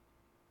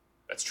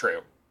 That's true.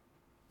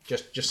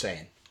 Just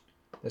saying.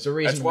 There's a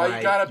reason That's why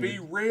you gotta be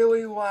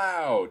really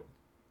loud.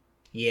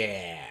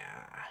 Yeah.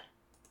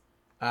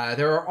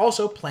 There are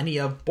also plenty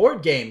of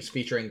board games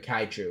featuring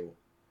kaiju.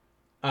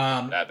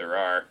 That there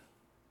are.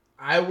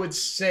 I would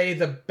say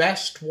the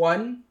best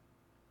one,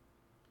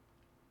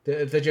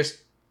 the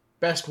just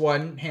best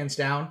one, hands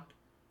down,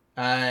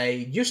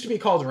 Used to be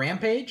called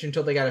Rampage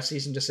until they got a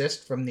cease and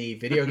desist from the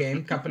video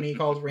game company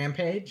called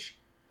Rampage.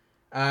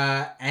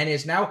 And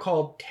is now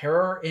called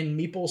Terror in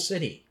Meeple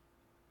City.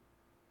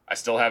 I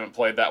still haven't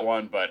played that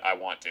one, but I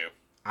want to.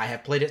 I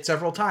have played it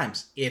several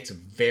times. It's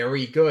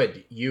very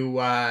good.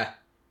 You're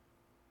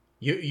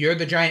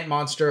the giant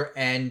monster,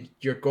 and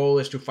your goal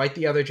is to fight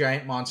the other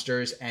giant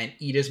monsters and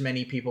eat as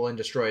many people and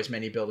destroy as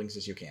many buildings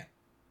as you can.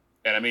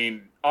 And I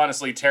mean,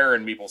 honestly, Terror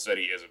in Meeple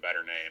City is a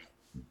better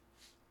name.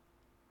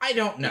 I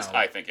don't know.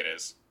 I think it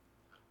is.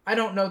 I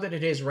don't know that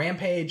it is.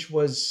 Rampage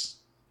was...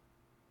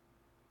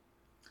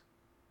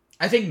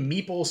 I think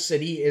Meeple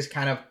City is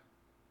kind of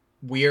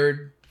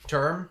weird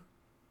term.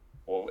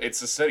 Well,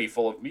 it's a city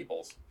full of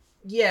meeples.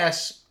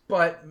 Yes,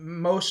 but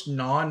most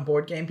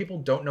non-board game people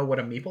don't know what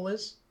a meeple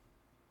is.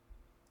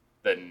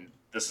 Then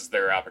this is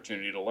their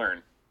opportunity to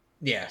learn.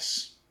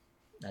 Yes,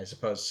 I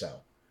suppose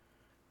so.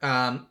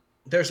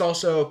 There's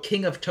also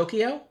King of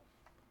Tokyo,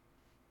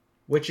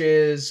 which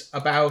is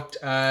about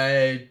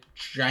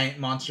giant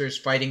monsters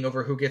fighting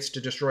over who gets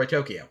to destroy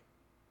Tokyo.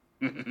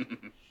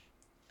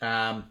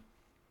 And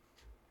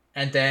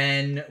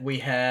then we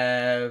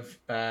have...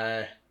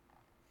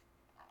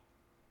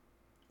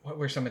 what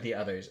were some of the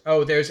others?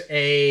 Oh, there's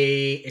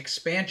a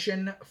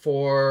expansion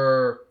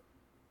for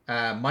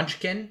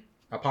Munchkin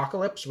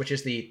Apocalypse, which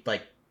is the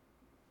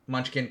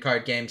Munchkin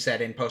card game set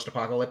in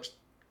post-apocalypse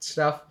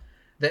stuff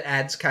that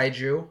adds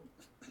Kaiju.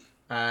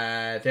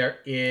 There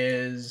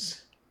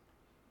is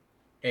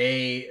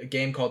a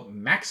game called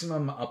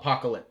Maximum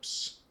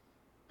Apocalypse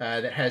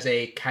that has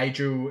a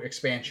Kaiju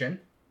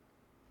expansion.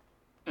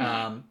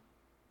 Again,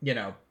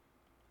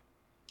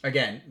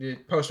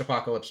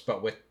 post-apocalypse,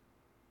 but with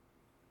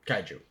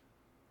Kaiju.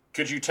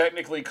 Could you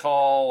technically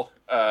call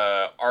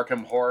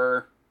Arkham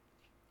Horror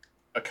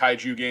a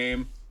Kaiju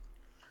game?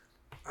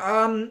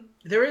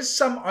 There is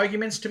some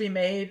arguments to be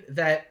made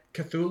that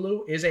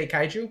Cthulhu is a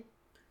Kaiju.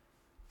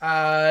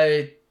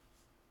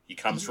 He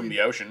comes from the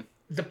ocean.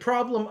 The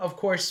problem, of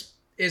course,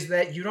 is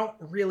that you don't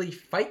really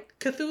fight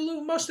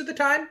Cthulhu most of the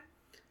time,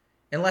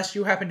 unless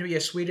you happen to be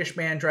a Swedish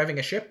man driving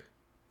a ship.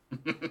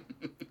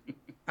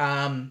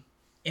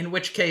 In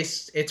which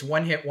case, it's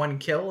one hit, one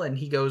kill, and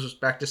he goes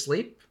back to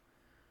sleep.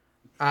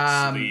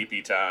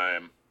 Sleepy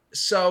time.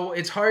 So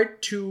it's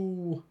hard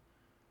to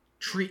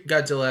treat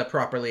Godzilla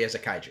properly as a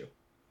kaiju.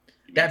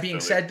 That being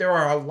said, there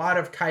are a lot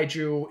of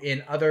kaiju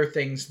in other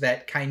things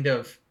that kind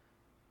of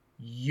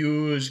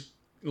use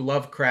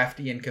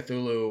Lovecraftian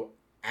Cthulhu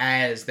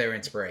as their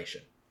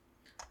inspiration.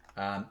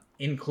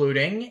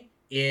 Including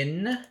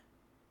in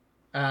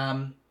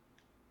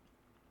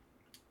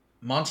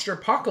Monster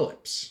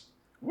Apocalypse,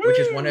 which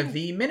is one of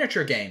the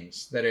miniature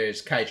games that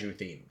is kaiju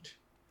themed.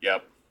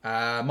 Yep.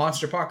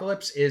 Monster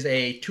Apocalypse is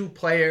a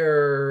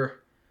 2-player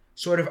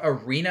sort of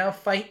arena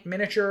fight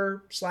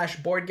miniature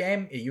 / board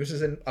game. It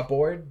uses a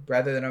board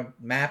rather than a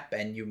map,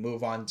 and you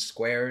move on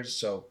squares.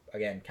 So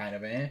again, kind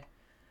of It's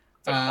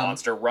a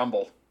monster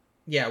rumble.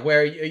 Yeah,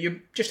 where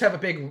you just have a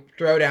big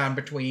throwdown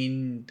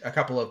between a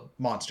couple of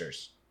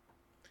monsters,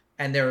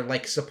 and they're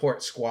like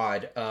support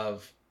squad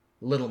of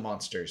little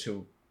monsters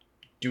who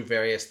do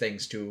various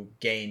things to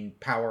gain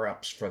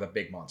power-ups for the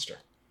big monster.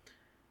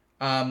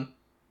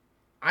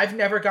 I've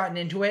never gotten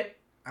into it.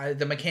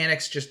 The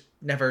mechanics just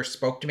never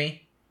spoke to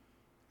me.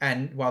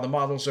 And while the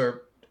models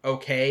are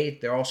okay,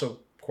 they're also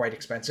quite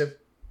expensive.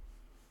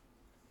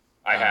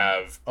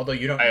 Although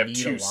you don't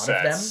need a lot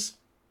of them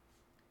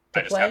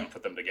I just haven't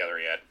put them together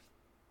yet.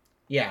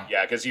 Yeah.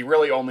 Yeah, because you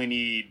really only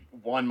need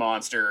one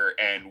monster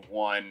and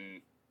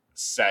one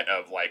set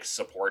of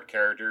support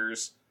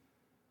characters.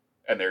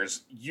 And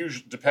there's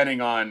usually, depending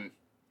on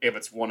if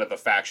it's one of the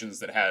factions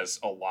that has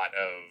a lot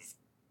of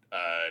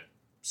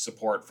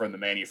support from the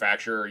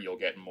manufacturer, you'll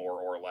get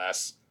more or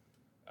less.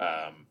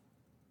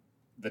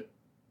 The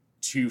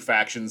 2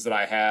 factions that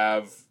I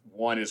have,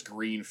 one is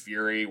Green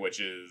Fury, which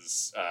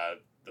is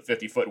the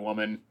 50-foot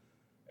woman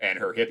and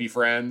her hippie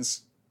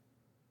friends.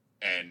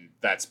 And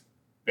that's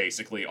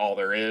basically all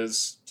there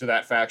is to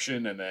that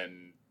faction. And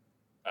then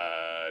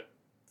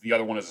the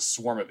other one is a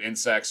swarm of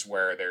insects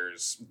where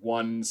there's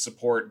one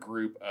support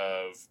group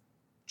of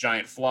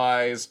giant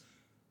flies,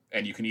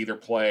 and you can either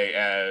play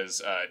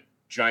as a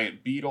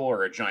giant beetle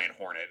or a giant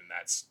hornet, and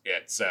that's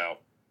it. So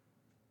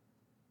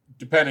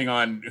depending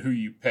on who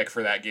you pick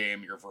for that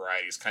game, your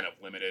variety is kind of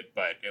limited,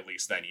 but at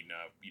least then you know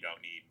you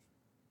don't need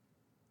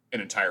an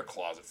entire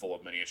closet full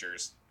of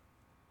miniatures.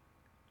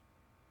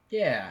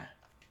 Yeah.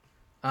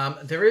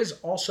 There is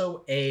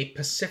also a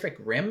Pacific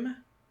Rim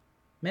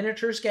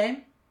miniatures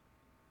game.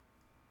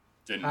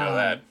 Didn't know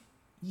that.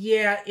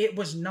 Yeah, it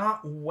was not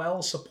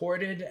well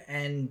supported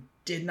and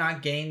did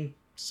not gain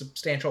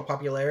substantial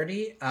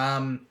popularity.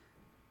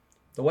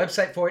 The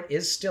website for it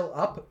is still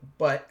up,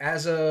 but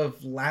as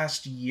of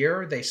last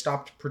year, they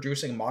stopped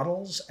producing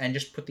models and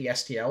just put the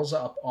STLs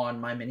up on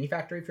My Mini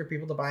Factory for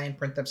people to buy and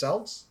print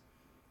themselves.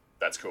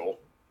 That's cool.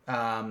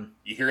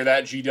 You hear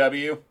that,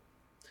 GW?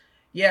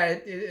 Yeah,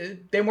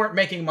 they weren't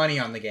making money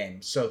on the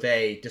game, so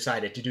they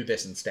decided to do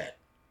this instead.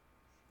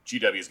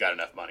 GW's got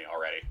enough money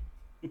already.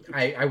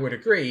 I would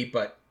agree,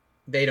 but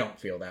they don't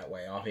feel that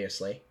way,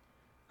 obviously.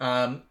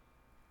 And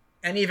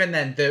even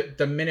then,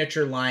 the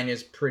miniature line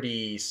is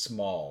pretty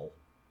small.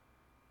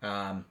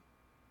 And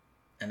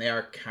they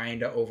are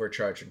kind of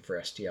overcharging for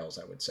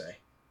STLs, I would say.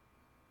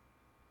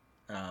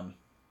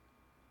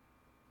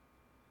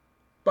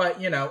 But,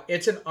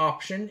 it's an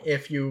option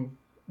if you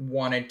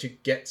wanted to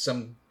get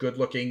some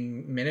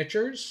good-looking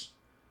miniatures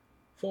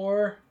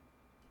for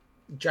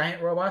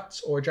giant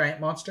robots or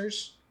giant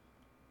monsters.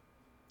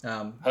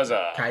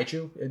 Huzzah.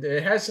 Kaiju.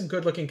 It has some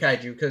good-looking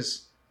kaiju,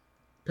 because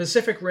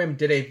Pacific Rim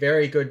did a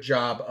very good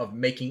job of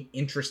making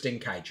interesting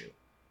kaiju.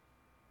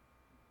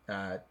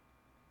 I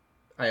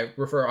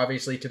refer,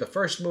 obviously, to the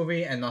first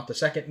movie and not the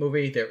second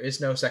movie. There is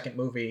no second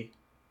movie.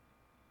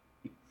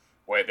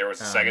 Wait, there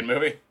was a second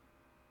movie?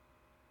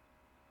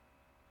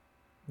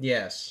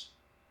 Yes.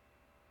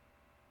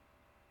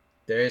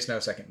 There is no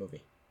second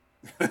movie.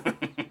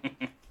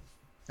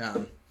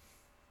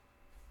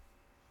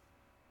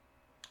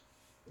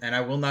 And I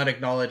will not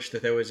acknowledge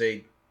that there was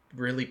a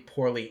really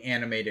poorly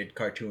animated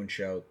cartoon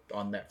show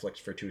on Netflix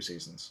for 2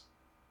 seasons.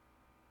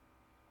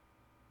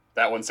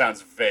 That one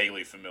sounds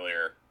vaguely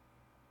familiar.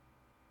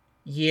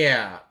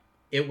 Yeah,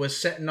 it was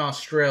set in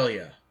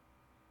Australia.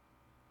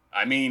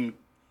 I mean,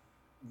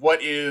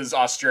 what is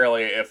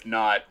Australia if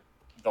not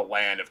the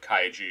land of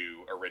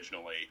kaiju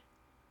originally?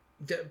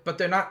 But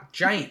they're not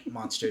giant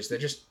monsters. They're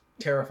just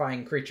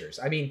terrifying creatures.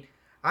 I mean,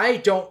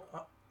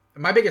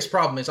 my biggest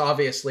problem is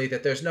obviously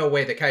that there's no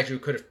way that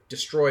kaiju could have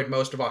destroyed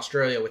most of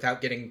Australia without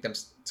getting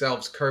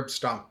themselves curb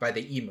stomped by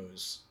the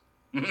emus.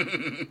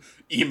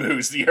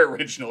 Emus, the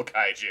original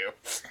kaiju.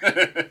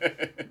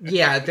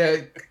 Yeah,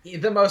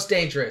 the most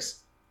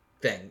dangerous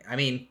thing. I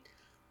mean,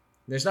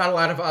 there's not a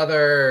lot of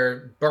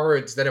other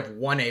birds that have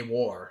won a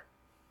war.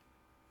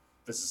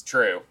 This is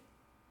true.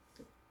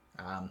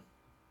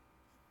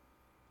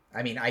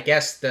 I mean, I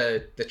guess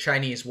the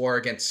Chinese war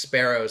against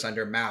sparrows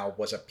under Mao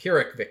was a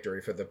Pyrrhic victory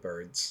for the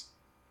birds.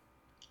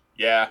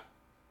 Yeah.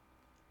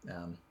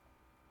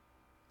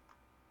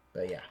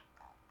 But yeah.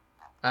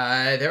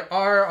 There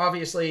are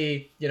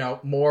obviously,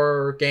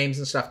 more games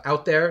and stuff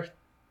out there.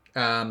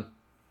 There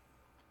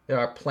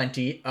are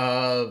plenty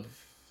of,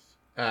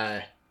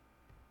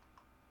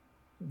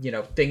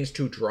 things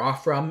to draw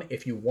from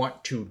if you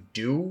want to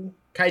do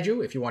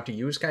kaiju, if you want to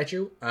use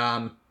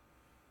kaiju.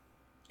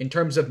 In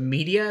terms of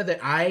media that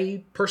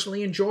I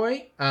personally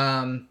enjoy,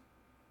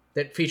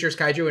 that features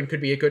kaiju and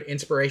could be a good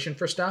inspiration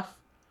for stuff.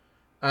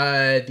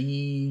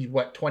 The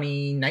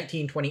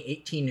 2019,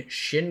 2018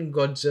 Shin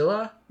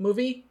Godzilla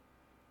movie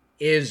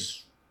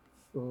is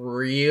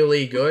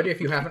really good if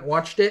you haven't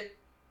watched it.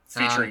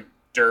 Featuring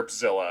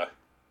Derpzilla.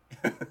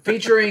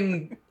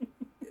 Featuring,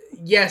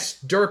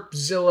 yes,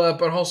 Derpzilla,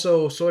 but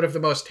also sort of the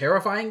most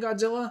terrifying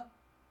Godzilla.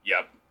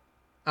 Yep.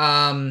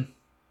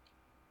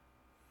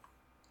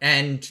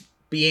 And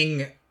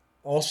being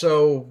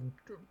also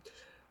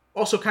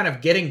kind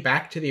of getting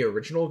back to the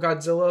original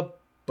Godzilla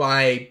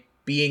by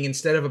being,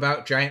 instead of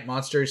about giant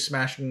monsters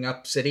smashing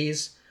up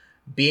cities,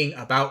 being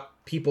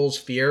about people's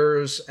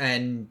fears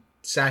and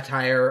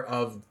satire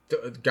of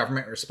the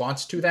government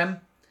response to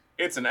them.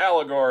 It's an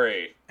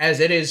allegory.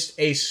 As it is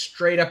a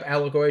straight-up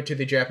allegory to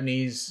the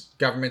Japanese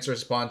government's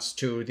response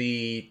to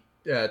the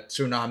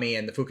tsunami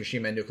and the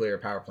Fukushima nuclear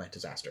power plant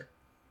disaster.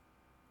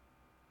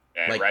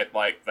 And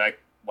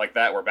like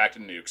that, we're back to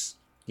nukes.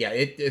 Yeah,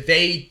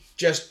 they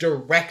just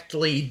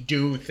directly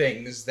do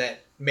things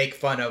that make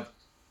fun of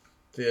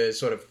the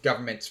sort of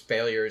government's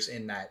failures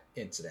in that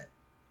incident.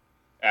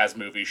 As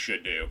movies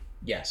should do.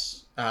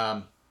 Yes.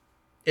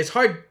 It's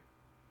hard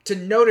to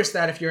notice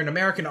that if you're an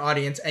American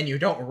audience and you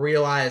don't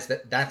realize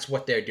that that's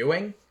what they're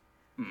doing.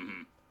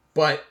 Mm-hmm.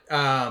 But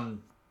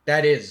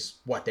that is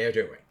what they're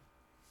doing.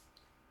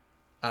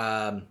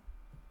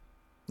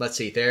 Let's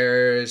see.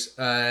 There's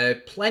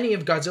plenty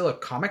of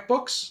Godzilla comic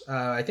books.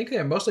 I think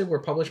they mostly were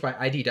published by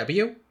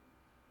IDW.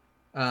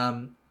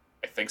 I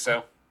think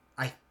so.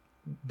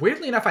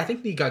 Weirdly enough, I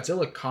think the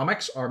Godzilla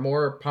comics are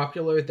more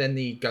popular than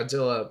the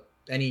Godzilla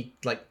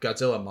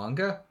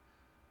manga.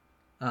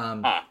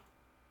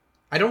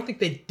 I don't think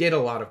they did a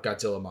lot of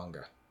Godzilla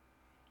manga.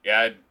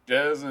 Yeah, it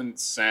doesn't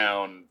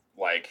sound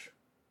like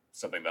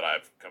something that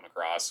I've come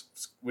across,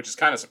 which is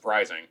kind of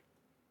surprising.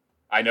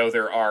 I know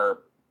there are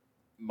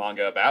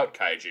manga about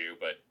kaiju,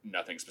 but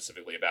nothing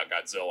specifically about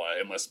Godzilla,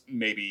 unless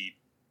maybe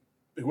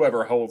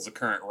whoever holds the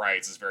current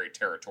rights is very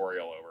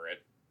territorial over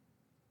it.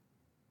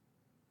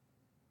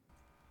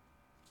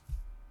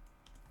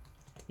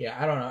 Yeah,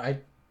 I don't know.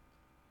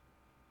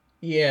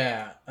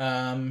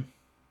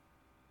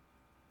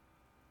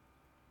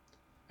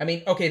 I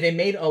mean, okay, they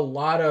made a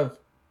lot of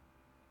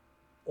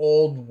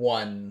old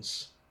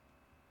ones,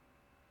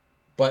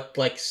 but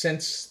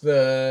since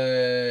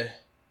a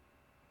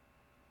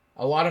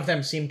lot of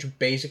them seem to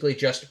basically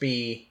just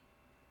be,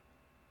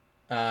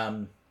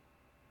 for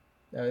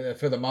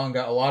the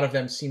manga, a lot of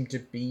them seem to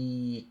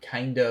be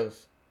kind of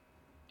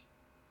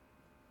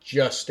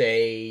just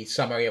a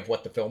summary of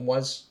what the film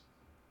was.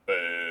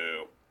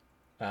 Boo.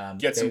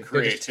 Get some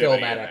creativity. They're just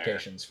film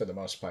adaptations for the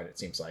most part, it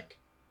seems like.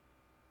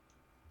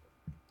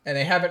 And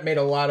they haven't made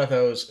a lot of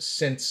those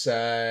since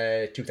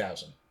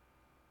 2000.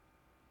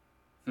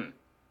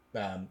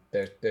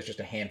 There's just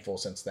a handful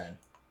since then.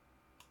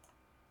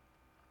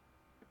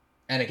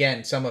 And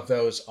again, some of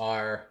those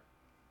are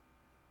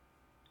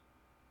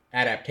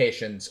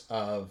adaptations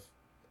of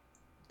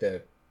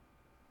the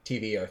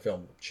TV or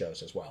film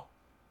shows as well.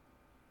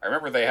 I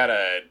remember they had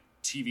a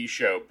TV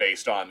show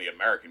based on the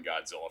American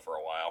Godzilla for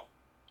a while.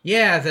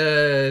 Yeah,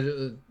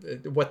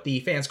 what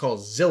the fans call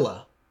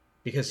Zilla,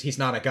 because he's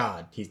not a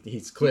god.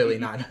 He's clearly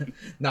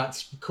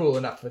not cool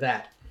enough for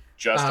that.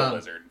 Just a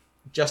lizard.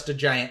 Just a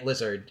giant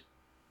lizard.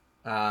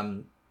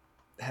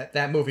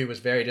 That movie was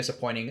very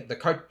disappointing. The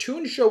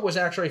cartoon show was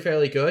actually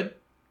fairly good,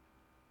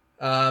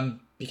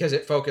 because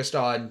it focused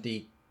on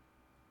the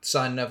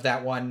son of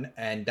that one,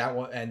 and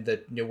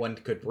the new one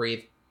could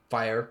breathe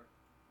fire,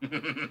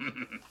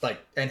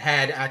 and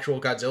had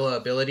actual Godzilla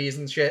abilities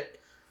and shit.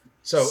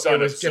 So it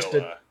was just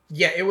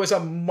it was a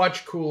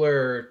much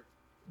cooler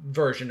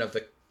version of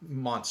the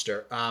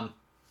monster.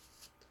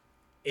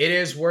 It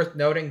is worth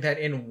noting that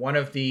in one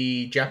of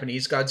the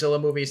Japanese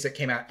Godzilla movies that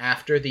came out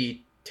after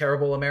the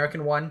terrible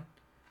American one,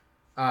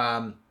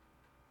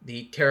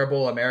 the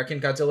terrible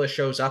American Godzilla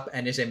shows up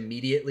and is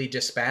immediately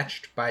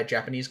dispatched by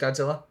Japanese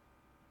Godzilla.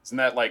 Isn't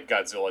that like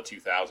Godzilla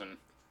 2000?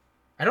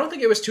 I don't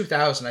think it was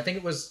 2000. I think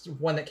it was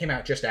one that came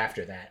out just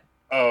after that.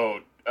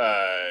 Oh,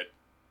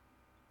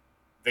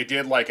 they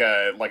did like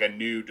a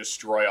new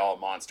Destroy All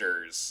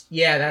Monsters.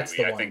 Yeah, that's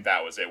movie. the one. I think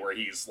that was it, where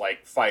he's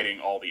like fighting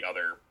all the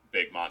other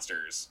big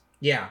monsters.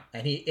 Yeah,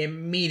 and he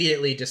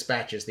immediately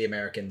dispatches the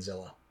American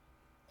Zilla.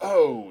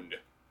 Owned.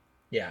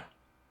 Yeah.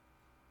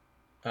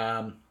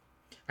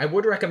 I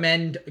would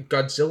recommend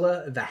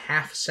Godzilla: The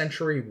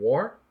Half-Century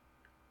War,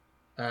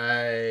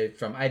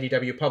 from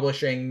IDW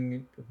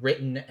Publishing,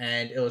 written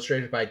and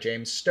illustrated by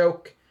James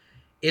Stoke.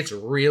 It's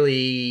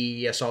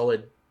really a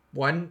solid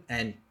one,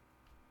 and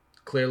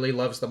clearly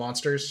loves the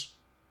monsters.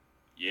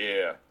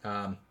 Yeah.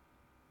 And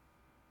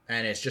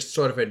it's just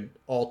sort of an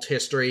alt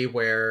history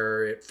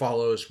where it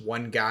follows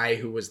one guy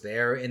who was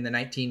there in the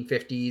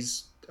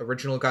 1950s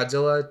original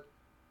Godzilla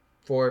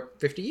for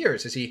 50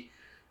 years as he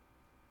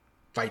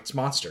fights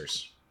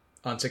monsters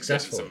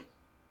unsuccessfully. Some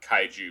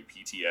kaiju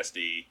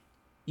PTSD.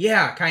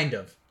 Yeah, kind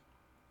of.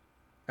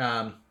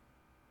 Oh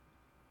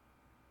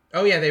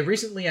yeah, they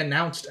recently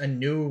announced a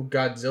new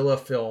Godzilla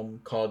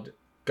film called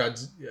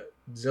Godzilla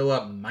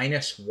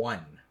 -1.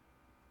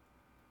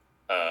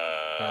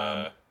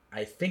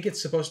 I think it's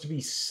supposed to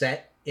be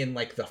set in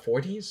like the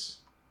 40s.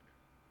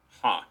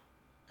 Huh.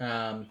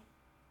 Yeah,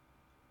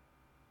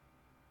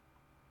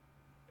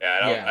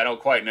 I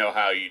don't quite know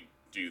how you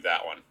do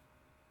that one.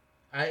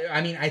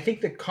 I mean, I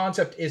think the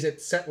concept is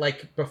it's set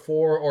like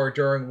before or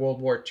during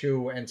World War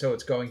II, and so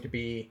it's going to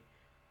be.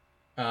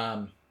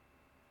 Well,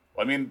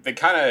 I mean, they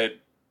kind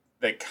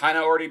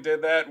of already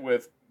did that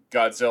with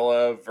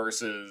Godzilla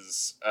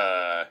versus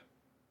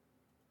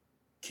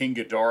King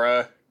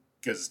Ghidorah,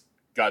 because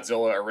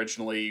Godzilla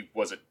originally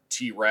was a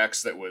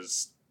T-Rex that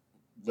was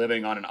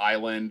living on an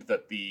island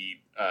that the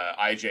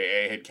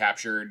IJA had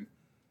captured,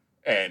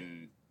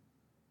 and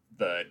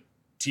the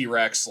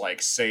T-Rex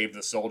like saved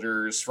the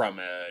soldiers from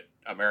an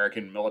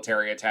American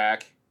military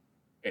attack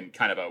in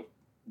kind of a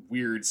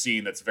weird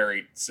scene that's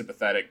very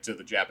sympathetic to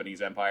the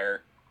Japanese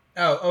Empire.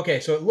 Oh, okay.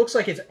 So it looks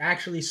like it's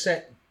actually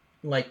set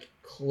like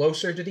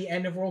closer to the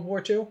end of World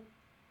War II.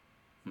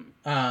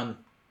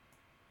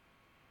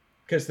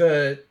 Because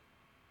the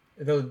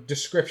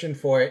description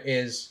for it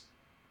is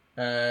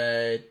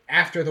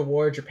after the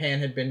war, Japan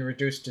had been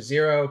reduced to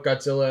zero.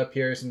 Godzilla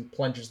appears and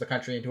plunges the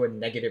country into a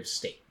negative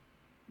state.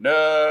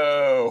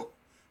 No!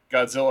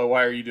 Godzilla,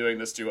 why are you doing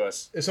this to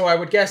us? So I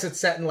would guess it's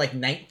set in like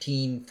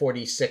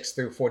 1946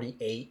 through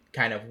 48,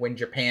 kind of when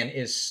Japan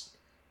is...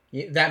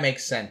 That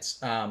makes sense.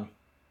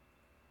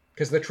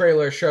 Because the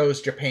trailer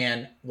shows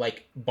Japan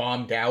like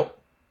bombed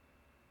out.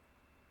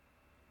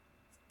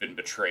 Been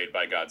betrayed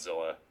by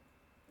Godzilla.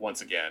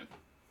 Once again.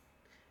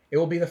 It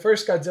will be the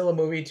first Godzilla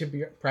movie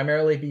to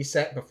primarily be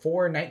set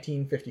before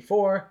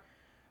 1954.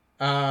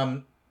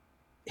 In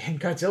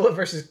Godzilla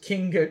vs.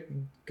 King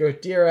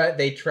Ghidorah,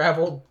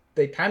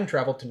 they time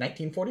traveled to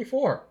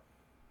 1944.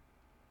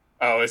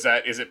 Oh, is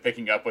it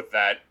picking up with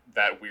that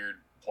weird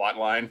plot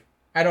line?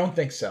 I don't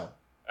think so.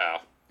 Oh.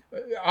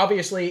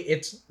 Obviously,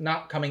 it's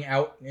not coming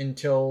out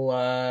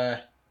until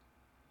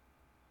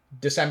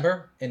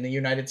December in the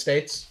United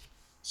States,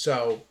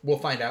 so we'll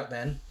find out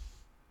then.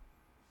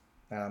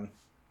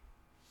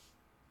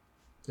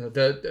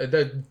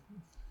 The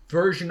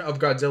version of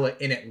Godzilla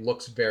in it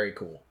looks very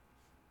cool.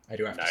 I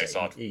do have to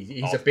say.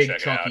 He's a big,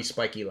 chunky,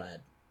 spiky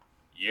lad.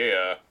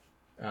 Yeah.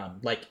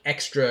 Like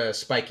extra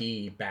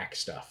spiky back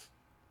stuff.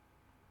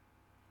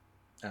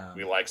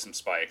 We like some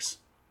spikes.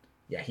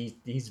 Yeah,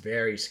 he's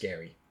very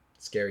scary.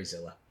 Scary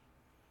Zilla.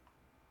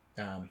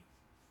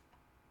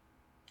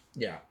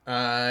 Yeah.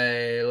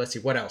 Let's see,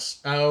 what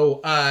else?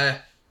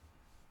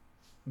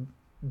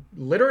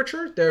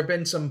 Literature. There have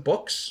been some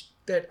books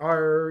that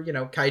are,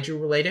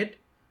 kaiju related.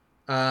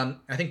 I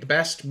think the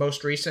best,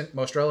 most recent,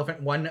 most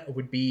relevant one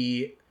would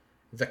be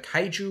The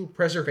Kaiju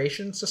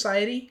Preservation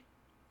Society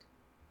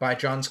by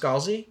John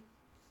Scalzi,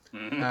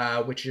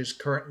 which has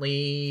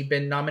currently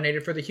been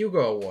nominated for the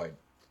Hugo Award.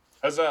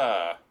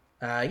 Huzzah!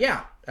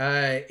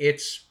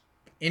 It's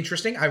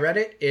interesting. I read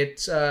it.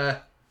 It's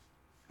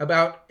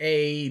about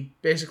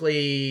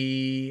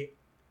basically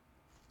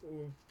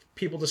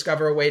people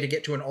discover a way to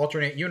get to an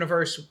alternate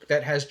universe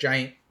that has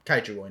giant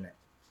kaiju in it.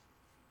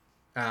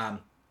 And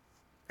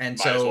Might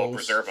so as well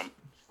preserve them.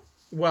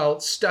 Well,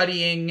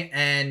 studying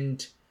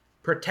and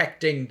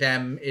protecting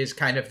them is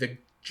kind of the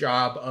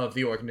job of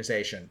the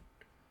organization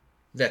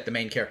that the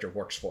main character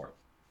works for,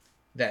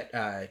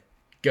 that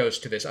goes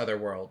to this other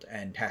world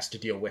and has to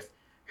deal with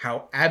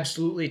how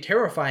absolutely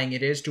terrifying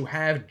it is to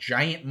have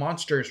giant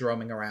monsters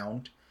roaming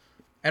around,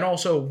 and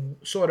also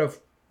sort of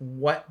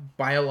what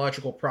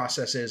biological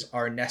processes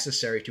are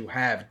necessary to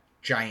have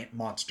giant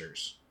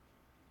monsters.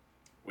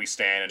 We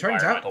stand.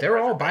 Turns out they're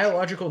all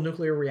biological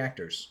nuclear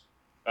reactors.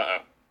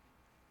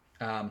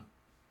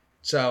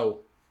 So,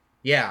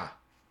 yeah,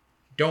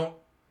 don't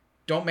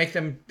make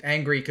them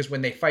angry, because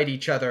when they fight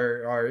each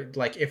other, or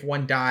like if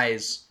one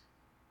dies,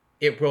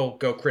 it will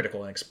go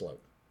critical and explode.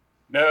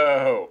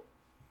 No.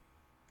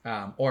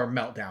 Or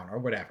meltdown or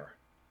whatever.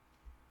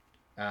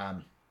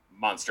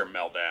 Monster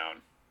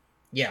meltdown.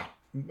 Yeah,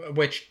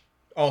 which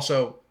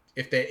also,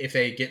 if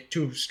they get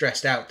too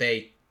stressed out,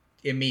 they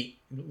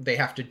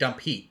have to dump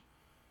heat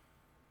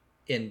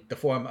in the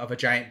form of a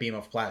giant beam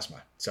of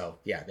plasma. So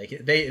yeah, they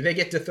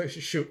get to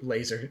shoot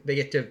laser. They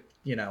get to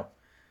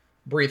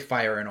breathe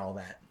fire and all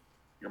that.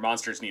 Your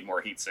monsters need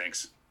more heat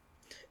sinks.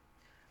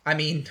 I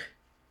mean,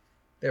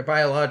 they're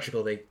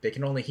biological. They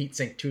can only heat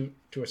sink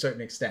to a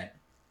certain extent.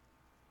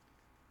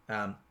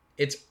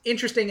 It's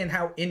interesting in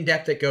how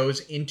in-depth it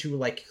goes into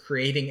like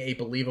creating a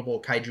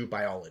believable kaiju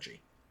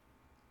biology.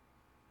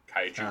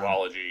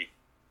 Kaijuology.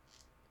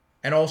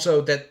 And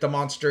also that the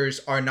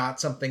monsters are not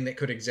something that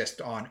could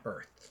exist on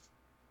Earth.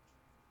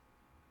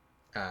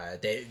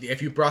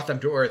 If you brought them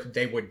to Earth,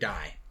 they would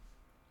die.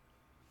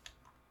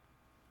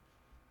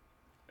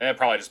 And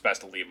probably just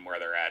best to leave them where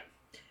they're at.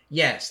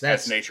 Yes,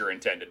 that's nature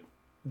intended.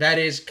 That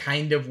is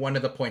kind of one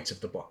of the points of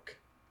the book.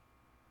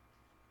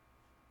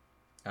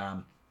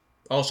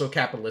 Also,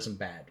 capitalism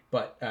bad,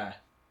 but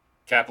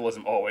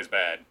capitalism always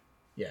bad.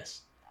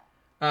 Yes.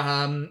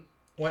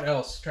 What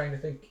else? Trying to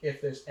think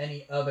if there's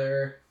any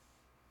other.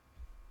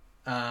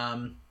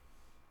 I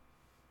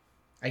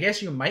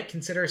guess you might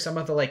consider some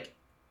of the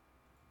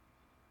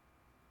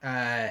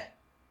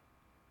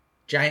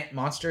giant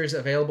monsters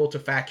available to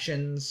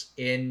factions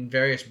in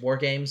various war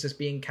games as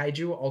being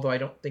kaiju, although I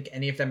don't think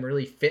any of them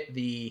really fit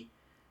the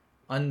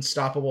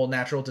unstoppable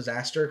natural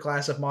disaster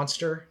class of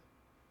monster.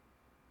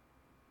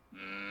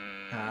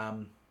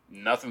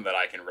 Nothing that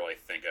I can really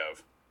think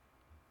of.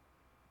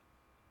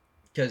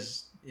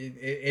 Because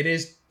it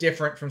is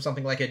different from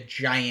something like a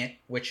giant,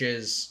 which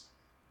is,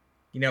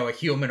 a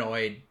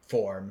humanoid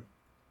form.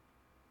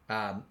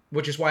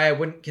 Which is why I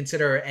wouldn't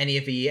consider any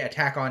of the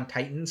Attack on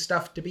Titan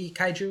stuff to be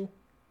kaiju.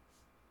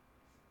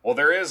 Well,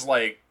 there is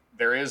the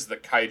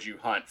kaiju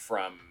hunt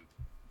from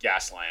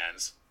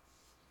Gaslands.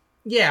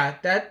 Yeah,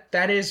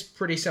 that is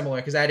pretty similar,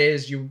 because that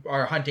is, you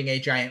are hunting a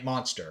giant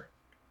monster.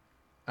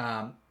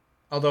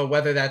 Although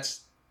whether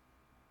that's,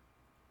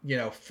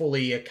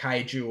 fully a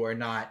kaiju or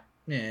not,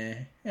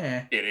 It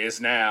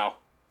is now.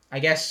 I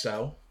guess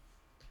so.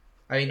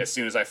 I mean, as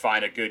soon as I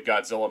find a good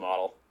Godzilla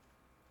model.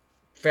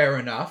 Fair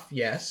enough,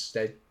 yes.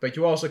 But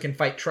you also can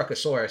fight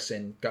Truckosaurus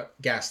in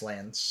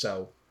Gaslands,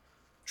 so...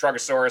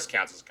 Truckosaurus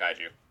counts as a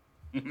kaiju.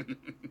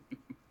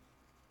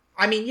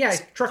 I mean, yeah,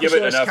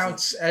 Truckosaurus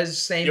counts as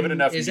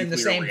is in the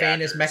same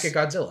vein as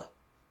Mechagodzilla.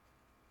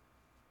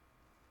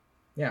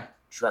 Yeah.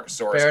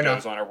 Truckosaurus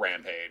goes on a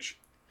rampage.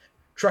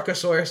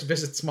 Truckosaurus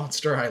visits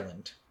Monster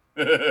Island.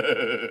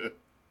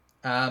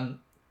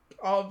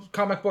 All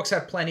comic books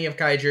have plenty of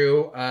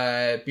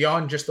kaiju,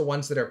 beyond just the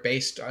ones that are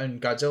based on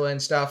Godzilla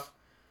and stuff.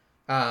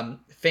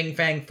 Fing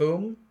Fang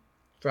Foom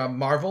from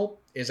Marvel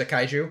is a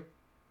kaiju.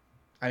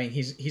 I mean,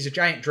 he's a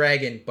giant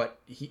dragon, but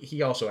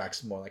he also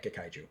acts more like a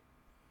kaiju.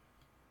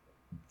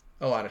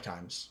 A lot of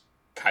times.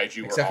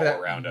 Kaiju Except are for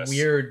all around us.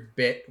 Weird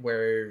bit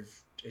where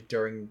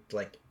during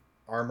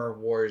Armor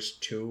Wars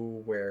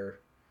 2, where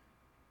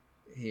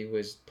he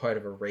was part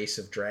of a race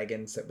of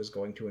dragons that was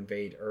going to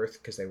invade Earth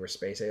because they were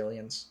space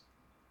aliens.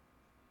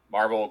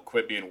 Marvel,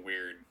 quit being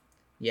weird.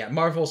 Yeah,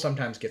 Marvel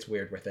sometimes gets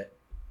weird with it.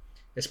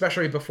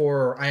 Especially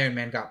before Iron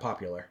Man got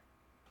popular.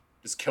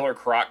 Does Killer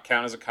Croc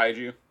count as a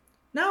kaiju?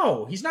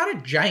 No, he's not a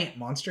giant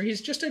monster.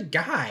 He's just a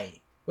guy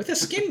with a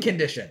skin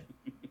condition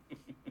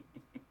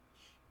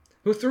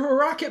who threw a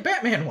rock at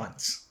Batman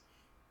once.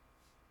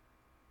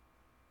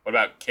 What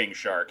about King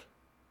Shark?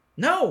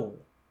 No,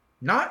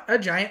 not a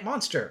giant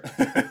monster.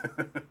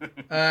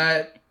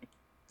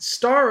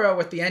 Starro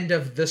at the end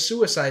of The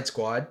Suicide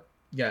Squad,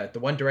 yeah, the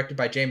one directed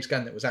by James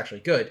Gunn that was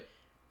actually good,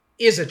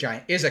 is a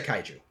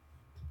kaiju.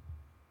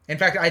 In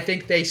fact, I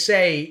think they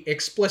say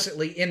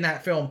explicitly in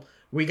that film,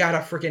 we got a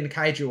freaking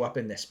kaiju up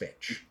in this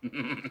bitch.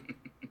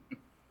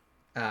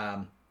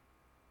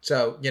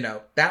 So,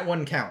 that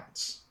one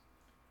counts.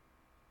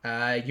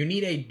 You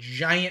need a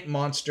giant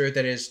monster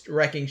that is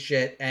wrecking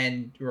shit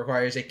and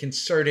requires a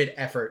concerted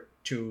effort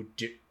to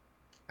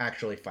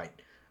actually fight.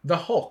 The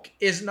Hulk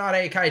is not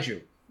a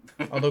kaiju,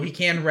 although he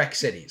can wreck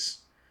cities.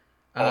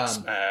 Hulk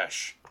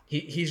smash.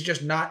 He's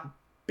just not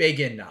big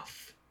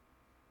enough.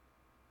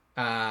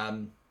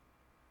 I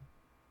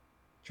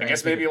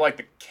guess maybe like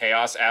the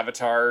Chaos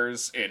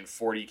Avatars in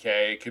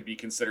 40K could be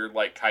considered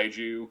like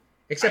kaiju.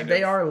 Except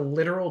they are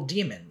literal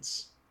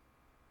demons.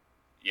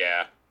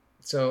 Yeah.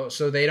 So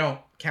they don't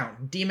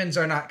count. Demons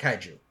are not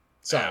kaiju.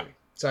 Sorry. Yeah.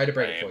 Sorry to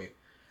break it for you.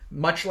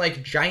 Much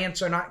like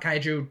giants are not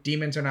kaiju,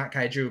 demons are not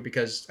kaiju,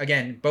 because,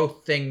 again,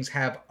 both things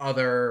have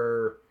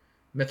other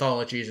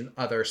mythologies and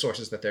other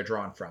sources that they're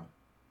drawn from.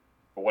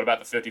 But what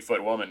about the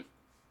 50-foot woman?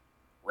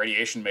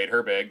 Radiation made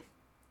her big.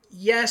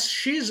 Yes,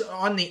 she's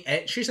on the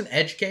edge. She's an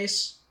edge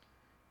case,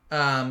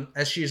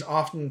 as she's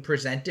often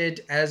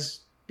presented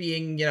as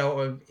being,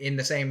 in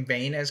the same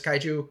vein as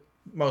kaiju,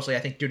 mostly, I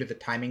think, due to the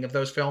timing of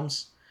those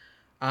films.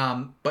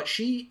 But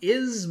she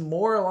is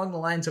more along the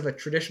lines of a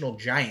traditional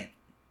giant.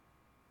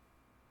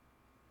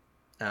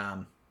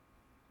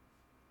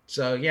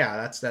 So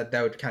yeah,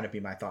 that would kind of be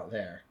my thought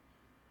there.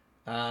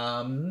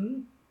 I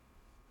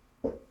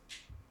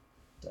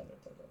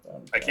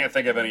can't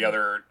think of any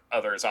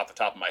others off the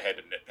top of my head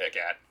to nitpick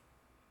at.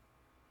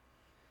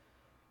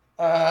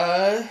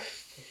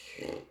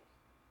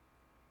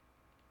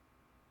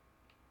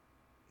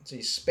 Let's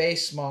see,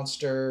 space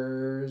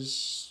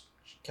monsters,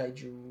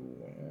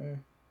 kaiju.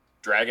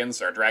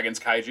 Dragons? Are dragons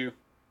kaiju?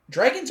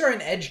 Dragons are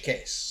an edge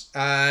case.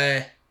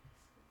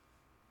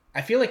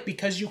 I feel like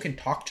because you can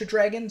talk to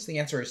dragons, the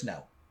answer is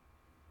no.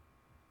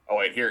 Oh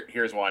wait,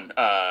 here's one.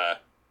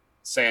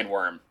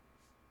 Sandworm.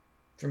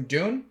 From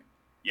Dune?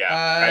 Yeah,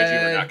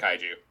 kaiju or not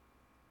kaiju?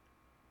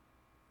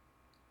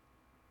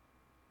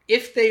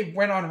 If they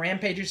went on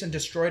rampages and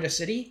destroyed a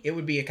city, it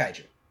would be a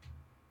kaiju.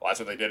 Well, that's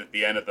what they did at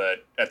the end of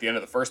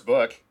the first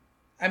book.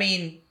 I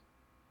mean,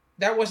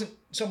 that wasn't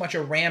so much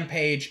a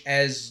rampage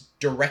as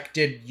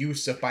directed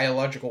use of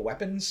biological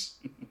weapons.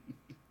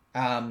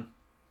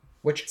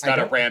 Which it's not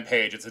a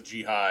rampage, it's a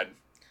jihad.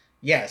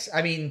 Yes,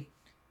 I mean,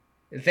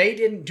 they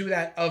didn't do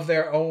that of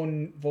their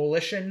own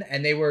volition,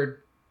 and they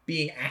were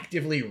being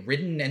actively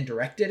ridden and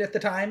directed at the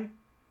time.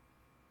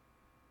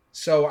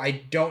 So I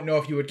don't know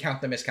if you would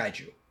count them as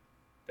kaiju.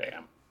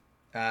 Damn.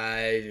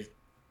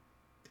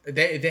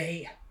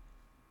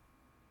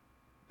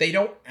 They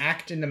don't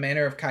act in the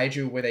manner of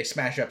kaiju where they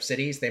smash up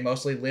cities. They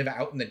mostly live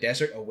out in the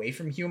desert away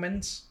from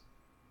humans.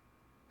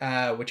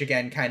 Which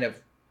again kind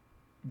of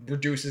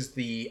reduces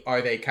the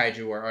are they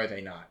kaiju or are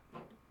they not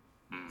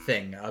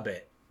thing a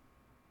bit.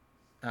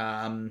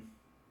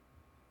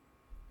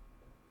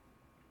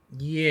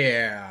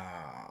 Yeah.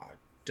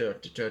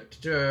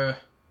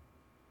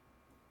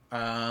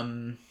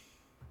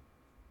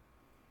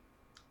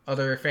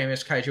 Other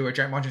famous kaiju or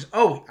giant monsters.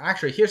 Oh,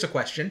 actually, here's a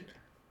question.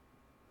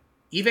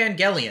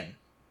 Evangelion.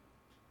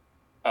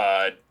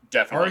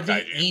 Definitely Are the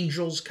kaiju.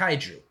 angels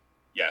kaiju?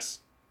 Yes.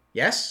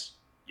 Yes?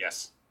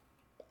 Yes.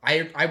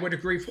 I would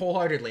agree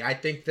wholeheartedly. I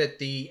think that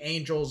the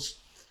angels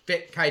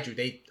fit kaiju.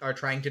 They are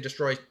trying to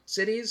destroy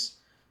cities.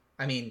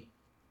 I mean,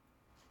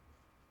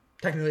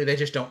 technically they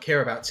just don't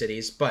care about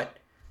cities, but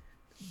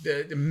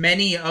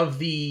many of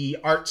the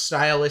art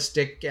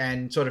stylistic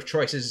and sort of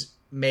choices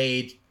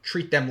made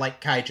treat them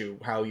like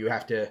kaiju. How you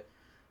have to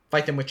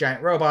fight them with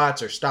giant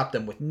robots or stop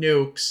them with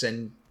nukes,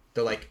 and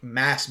the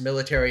mass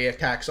military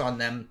attacks on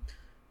them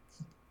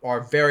are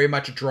very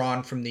much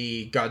drawn from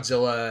the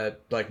Godzilla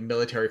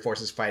military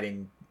forces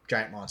fighting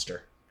giant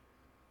monster.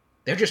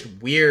 They're just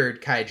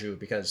weird kaiju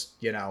because,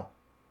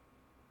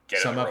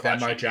 some of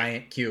them are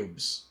giant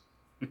cubes.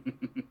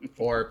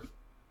 Or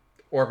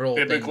orbital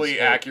biblically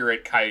things.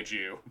 Accurate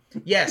kaiju.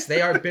 Yes,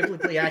 they are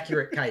biblically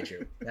accurate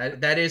kaiju.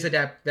 That is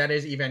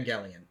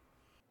Evangelion.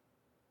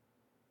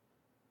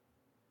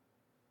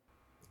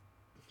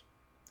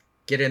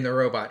 Get in the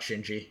robot,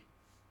 Shinji.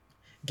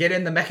 Get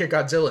in the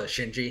Mechagodzilla,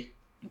 Shinji.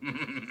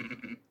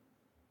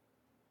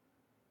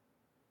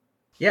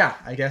 Yeah,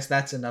 I guess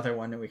that's another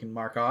one that we can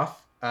mark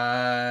off.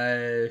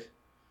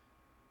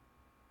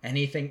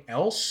 Anything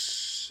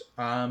else?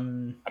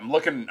 I'm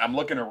looking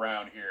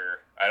around here.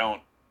 I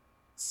don't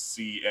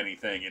see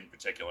anything in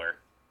particular.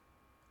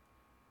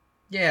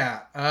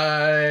 Yeah,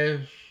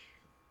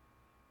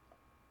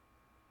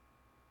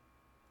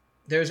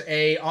 there's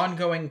a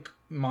ongoing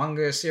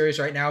manga series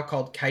right now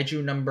called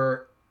Kaiju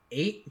number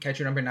 8,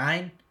 Kaiju number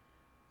 9.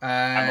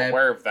 I'm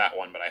aware of that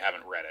one, but I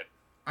haven't read it.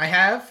 I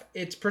have.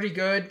 It's pretty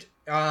good.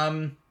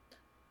 I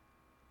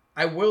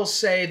will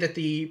say that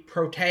the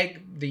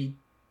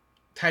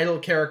title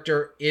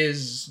character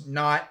is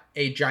not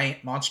a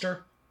giant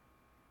monster.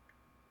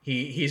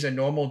 He's a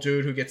normal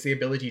dude who gets the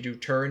ability to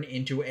turn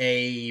into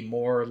a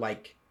more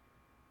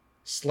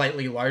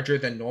slightly larger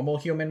than normal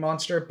human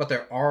monster, but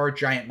there are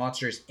giant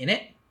monsters in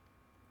it.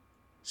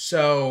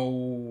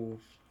 So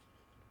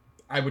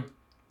I would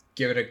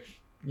give it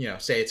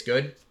say it's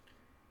good.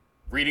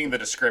 Reading the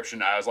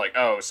description, I was like,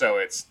 oh, so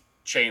it's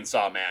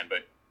Chainsaw Man,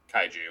 but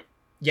kaiju.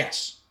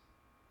 Yes.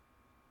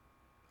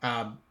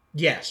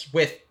 Yes,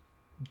 with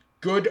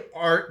good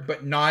art,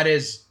 but not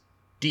as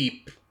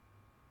deep.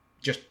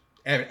 Just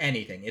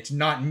anything. It's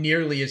not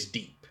nearly as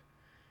deep.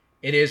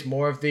 It is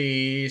more of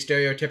the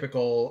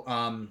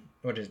stereotypical.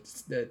 What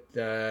is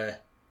the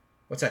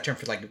what's that term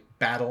for like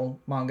battle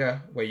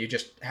manga where you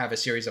just have a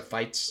series of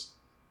fights?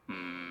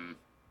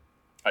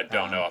 I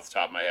don't know off the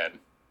top of my head.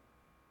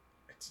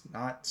 It's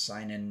not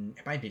seinen.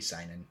 It might be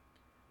seinen.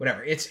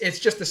 Whatever. It's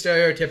just the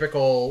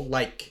stereotypical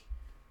like.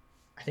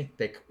 I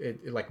think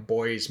like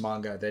boys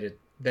manga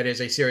that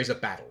is a series of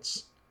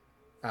battles,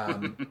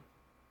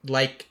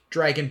 like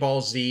Dragon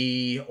Ball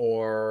Z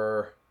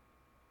or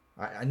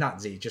not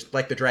Z, just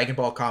like the Dragon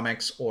Ball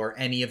comics or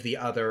any of the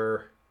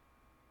other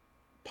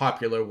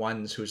popular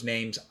ones whose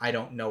names I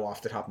don't know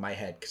off the top of my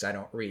head because I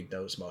don't read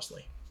those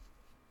mostly.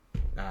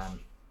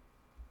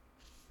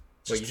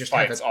 So you just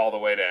fights all the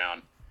way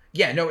down.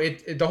 Yeah, no,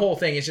 the whole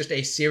thing is just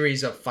a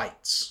series of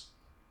fights.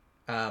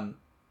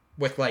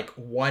 With like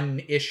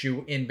one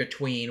issue in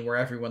between where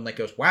everyone like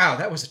goes, wow,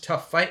 that was a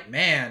tough fight,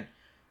 man.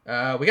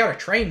 We gotta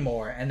train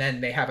more, and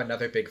then they have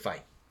another big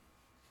fight.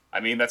 I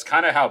mean, that's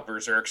kind of how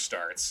Berserk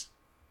starts.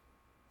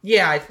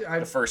 Yeah,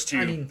 the first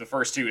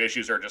two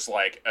issues are just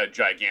like a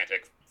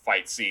gigantic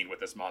fight scene with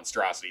this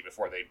monstrosity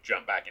before they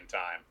jump back in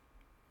time.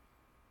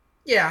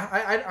 Yeah,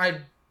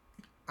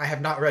 I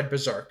have not read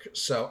Berserk,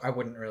 so I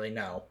wouldn't really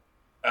know.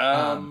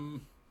 I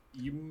don't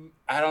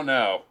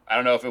know. I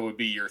don't know if it would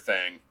be your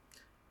thing.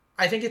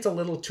 I think it's a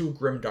little too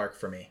grimdark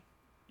for me.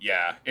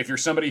 Yeah, if you're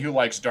somebody who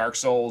likes Dark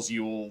Souls,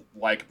 you'll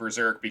like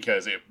Berserk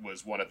because it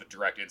was one of the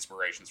direct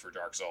inspirations for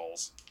Dark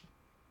Souls.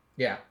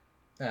 Yeah.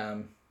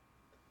 And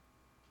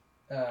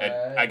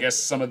I guess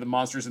some of the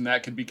monsters in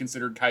that could be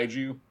considered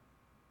kaiju.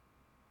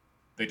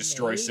 They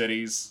destroy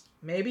cities.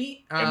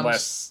 Maybe.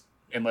 Unless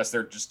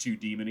they're just too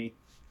demony.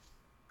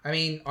 I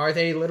mean, are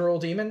they literal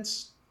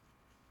demons?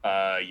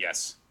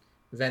 Yes.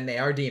 Then they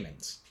are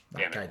demons,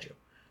 not kaiju.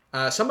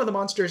 Some of the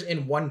monsters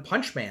in One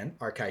Punch Man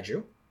are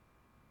kaiju.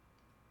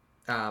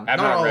 I've not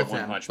all read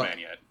One Punch Man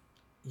yet.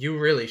 You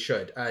really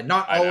should.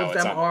 Not all of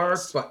them are,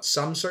 but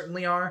some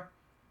certainly are.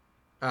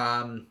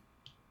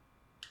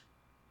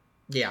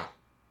 Yeah.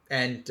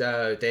 And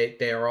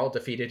they are all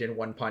defeated in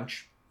one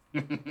punch.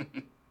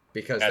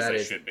 Because that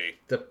is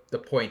the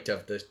point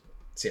of the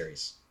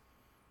series.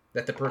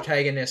 That the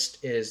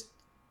protagonist is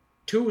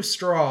too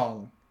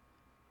strong.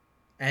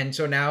 And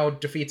so now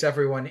defeats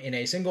everyone in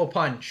a single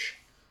punch.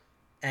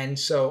 And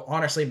so,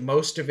 honestly,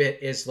 most of it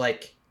is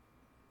like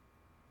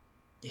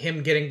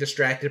him getting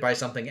distracted by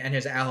something and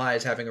his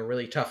allies having a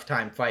really tough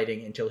time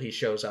fighting until he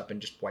shows up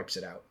and just wipes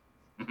it out.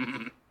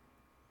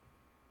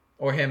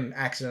 Or him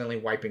accidentally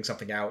wiping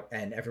something out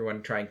and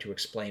everyone trying to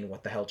explain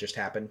what the hell just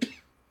happened.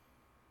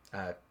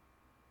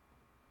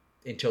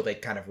 Until they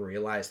kind of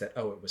realize that,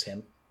 oh, it was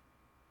him.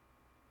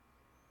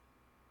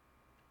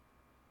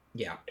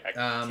 Yeah.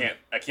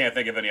 I can't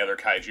think of any other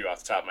kaiju off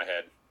the top of my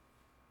head.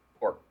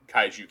 Or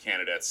kaiju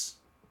candidates.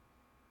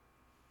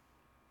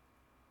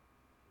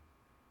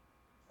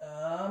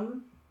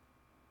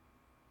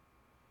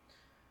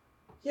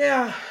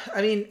 Yeah,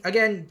 I mean,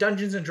 again,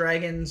 Dungeons and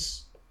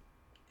Dragons,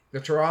 the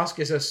Tarask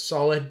is a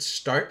solid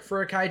start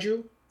for a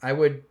kaiju. I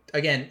would,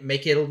 again,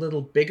 make it a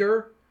little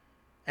bigger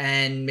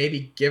and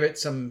maybe give it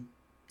some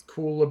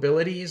cool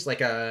abilities, like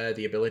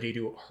the ability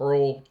to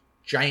hurl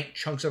giant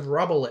chunks of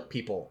rubble at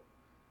people.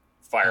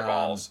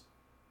 Fireballs.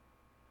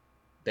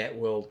 That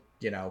will,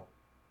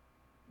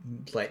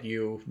 let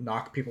you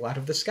knock people out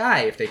of the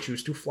sky if they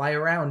choose to fly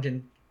around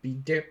and be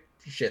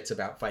dipshits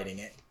about fighting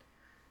it.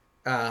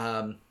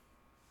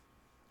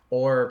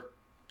 Or,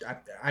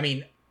 I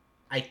mean,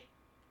 I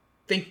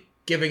think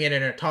giving it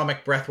an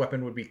atomic breath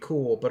weapon would be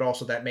cool, but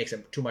also that makes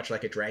it too much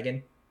like a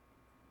dragon.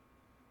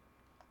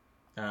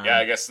 Yeah,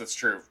 I guess that's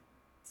true.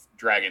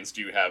 Dragons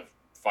do have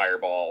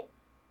fireball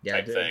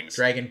type things.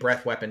 Dragon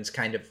breath weapons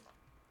kind of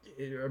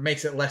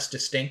makes it less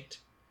distinct.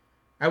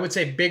 I would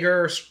say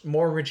bigger,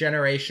 more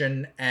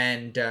regeneration,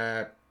 and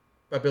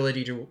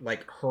ability to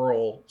like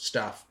hurl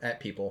stuff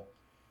at people.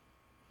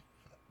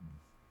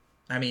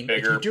 I mean,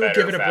 bigger, if you do better,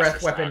 give it a faster,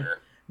 breath weapon,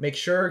 stronger. Make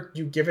sure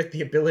you give it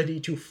the ability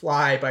to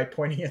fly by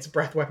pointing its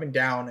breath weapon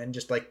down and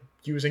just like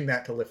using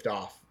that to lift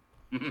off.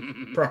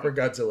 Proper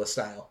Godzilla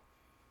style.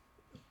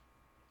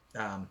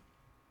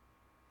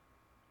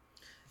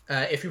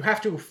 If you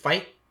have to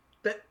fight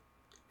the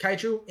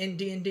kaiju in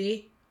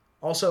D&D,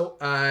 also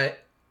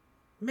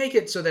make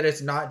it so that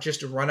it's not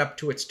just run up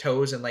to its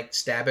toes and like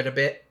stab it a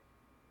bit.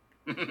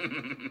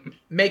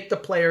 Make the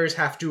players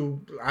have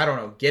to, I don't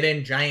know, get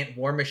in giant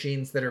war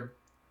machines that are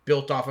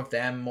built off of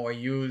them or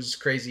use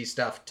crazy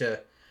stuff to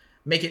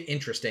make it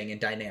interesting and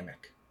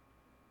dynamic.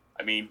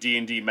 I mean,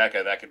 D&D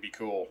mecha, that could be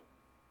cool.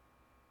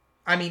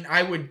 I mean,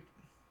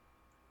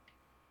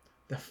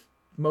 the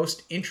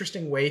most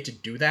interesting way to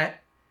do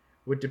that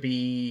would to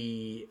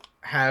be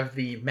have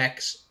the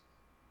mechs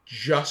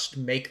just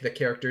make the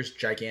characters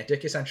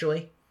gigantic,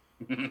 essentially.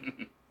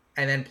 And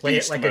then play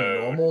it like a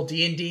normal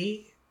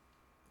D&D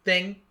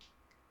thing.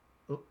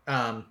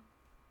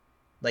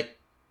 Like,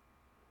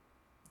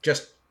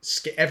 just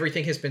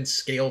everything has been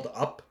scaled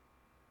up.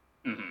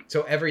 Mm-hmm.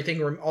 So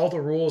everything, all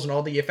the rules and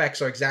all the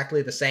effects are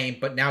exactly the same,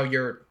 but now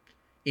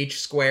each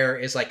square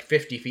is like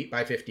 50 feet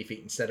by 50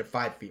 feet instead of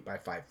 5 feet by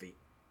 5 feet.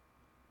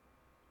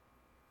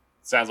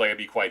 Sounds like it'd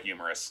be quite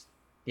humorous.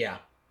 Yeah.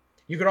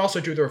 You could also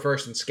do the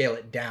reverse and scale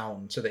it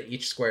down so that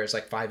each square is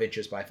like 5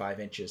 inches by 5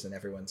 inches and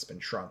everyone's been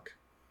shrunk.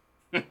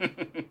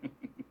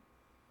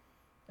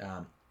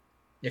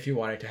 If you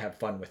wanted to have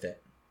fun with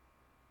it.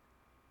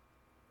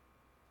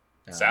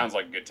 Sounds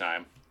like a good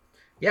time.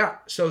 Yeah,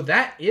 so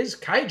that is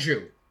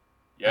Kaiju.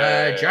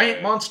 Yeah.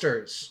 Giant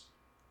monsters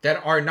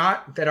that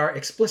are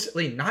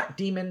explicitly not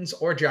demons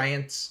or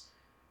giants.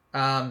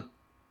 But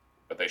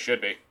they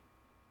should be.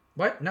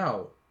 What?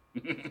 No.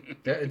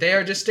 They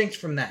are distinct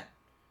from that.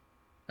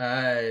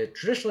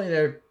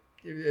 Traditionally,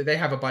 they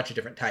have a bunch of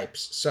different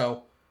types.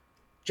 So,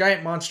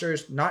 giant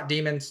monsters, not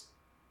demons,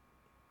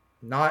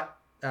 not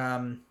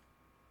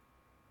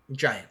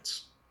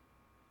giants.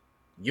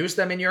 Use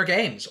them in your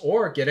games,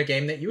 or get a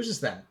game that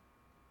uses them.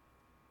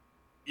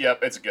 Yep,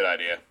 it's a good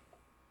idea.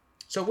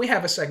 So we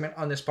have a segment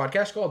on this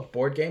podcast called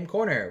Board Game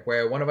Corner,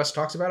 where one of us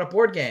talks about a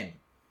board game.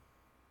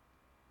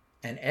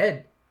 And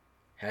Ed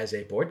has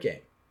a board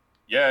game.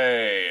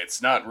 Yay!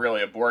 It's not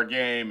really a board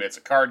game, it's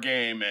a card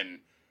game, and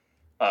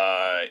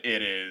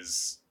it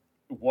is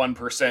 1%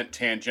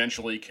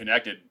 tangentially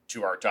connected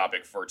to our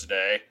topic for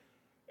today.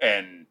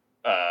 And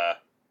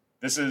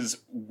this is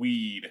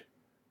Weed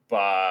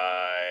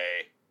by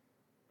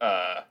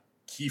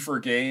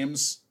Kiefer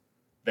Games.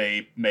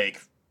 They make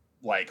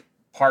like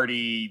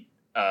party,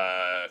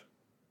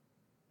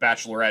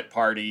 bachelorette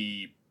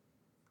party,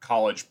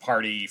 college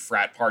party,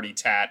 frat party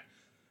tat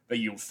that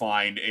you'll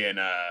find in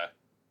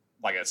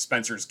like a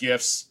Spencer's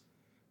Gifts.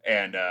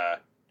 And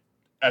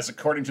as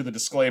according to the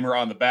disclaimer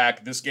on the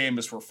back, this game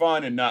is for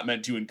fun and not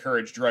meant to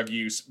encourage drug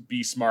use.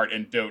 Be smart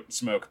and don't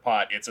smoke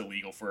pot. It's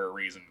illegal for a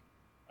reason.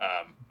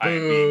 Wrong.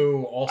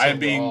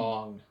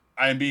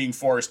 I am being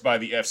forced by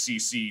the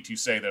FCC to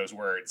say those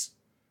words.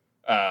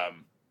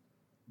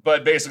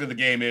 But basically the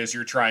game is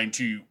you're trying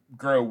to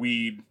grow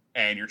weed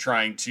and you're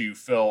trying to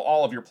fill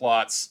all of your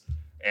plots.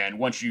 And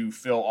once you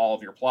fill all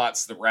of your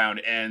plots, the round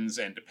ends.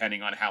 And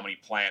depending on how many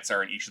plants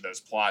are in each of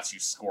those plots, you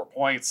score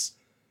points.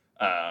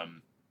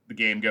 The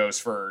game goes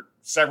for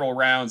several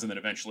rounds, and then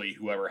eventually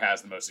whoever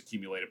has the most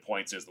accumulated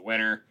points is the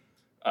winner.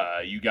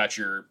 You got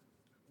your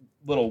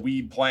little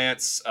weed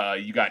plants.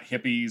 You got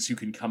hippies who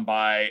can come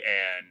by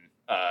and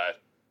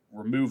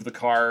remove the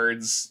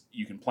cards.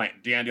 You can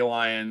plant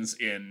dandelions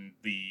in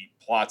the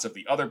plots of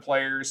the other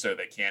players, so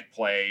they can't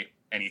play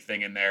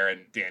anything in there,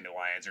 and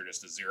dandelions are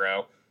just a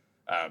 0.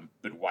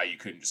 But why you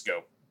couldn't just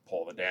go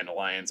pull the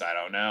dandelions, I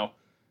don't know.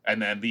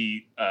 And then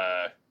the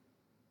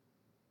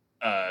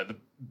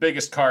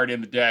biggest card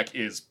in the deck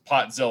is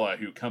Potzilla,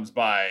 who comes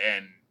by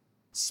and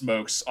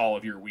smokes all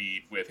of your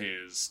weed with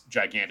his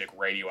gigantic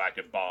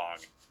radioactive bong.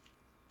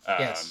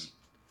 Yes.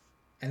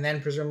 And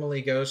then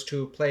presumably goes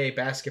to play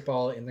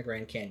basketball in the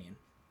Grand Canyon.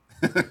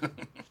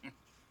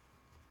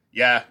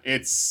 Yeah,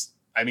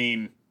 I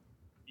mean,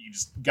 you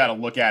just got to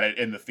look at it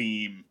in the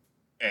theme,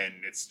 and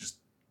it's just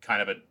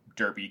kind of a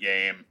derpy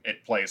game.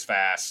 It plays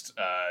fast.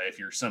 If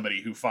you're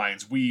somebody who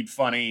finds weed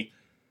funny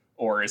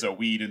or is a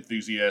weed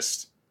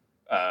enthusiast,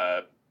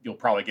 you'll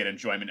probably get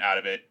enjoyment out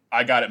of it.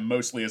 I got it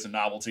mostly as a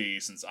novelty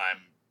since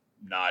I'm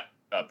not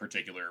a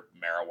particular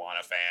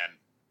marijuana fan.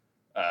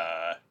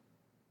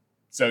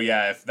 So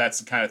yeah, if that's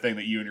the kind of thing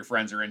that you and your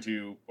friends are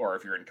into, or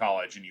if you're in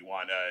college and you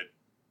want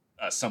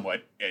a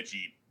somewhat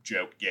edgy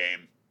joke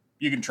game,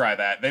 you can try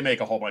that. They make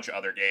a whole bunch of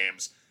other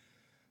games.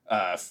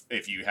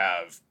 If you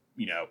have,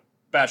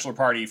 bachelor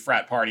party,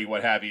 frat party,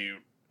 what have you,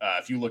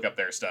 if you look up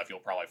their stuff, you'll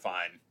probably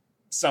find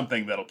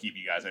something that'll keep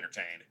you guys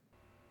entertained.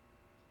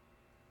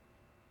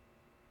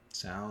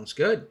 Sounds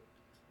good.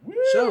 Woo!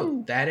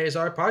 So that is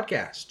our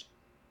podcast.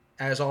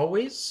 As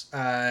always,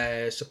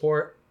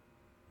 support,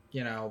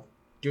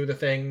 do the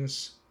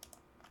things.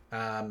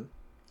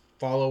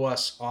 Follow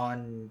us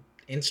on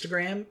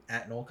Instagram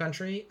at Knoll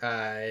Country.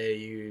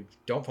 You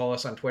don't follow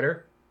us on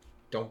Twitter.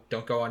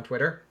 Don't go on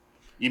Twitter.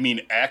 You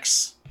mean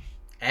X?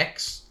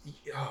 X?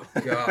 Oh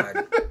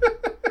God.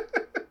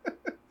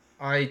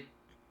 I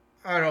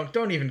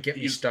don't even get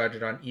me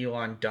started on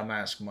Elon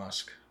dumbass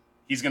Musk.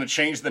 He's going to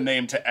change the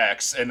name to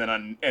X and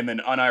then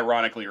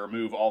unironically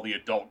remove all the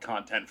adult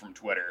content from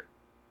Twitter.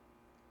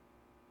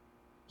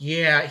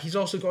 Yeah, he's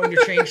also going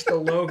to change the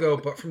logo,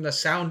 but from the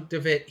sound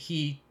of it,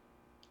 he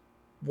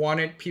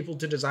wanted people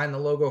to design the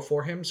logo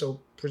for him, so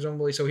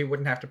presumably so he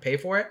wouldn't have to pay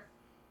for it.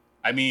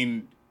 I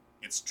mean,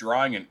 it's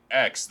drawing an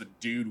X. The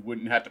dude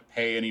wouldn't have to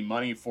pay any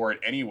money for it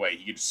anyway.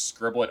 He could just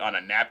scribble it on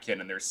a napkin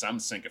and there's some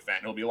sycophant.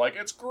 He'll be like,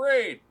 it's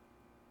great.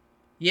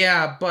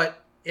 Yeah,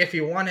 but if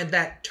he wanted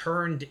that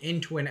turned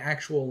into an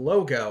actual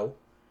logo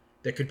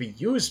that could be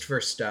used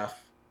for stuff,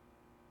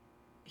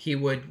 he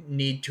would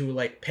need to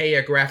pay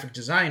a graphic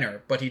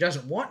designer, but he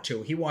doesn't want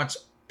to. He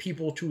wants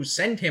people to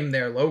send him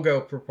their logo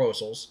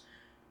proposals,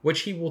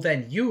 which he will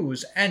then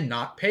use and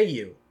not pay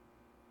you.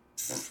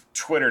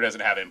 Twitter doesn't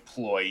have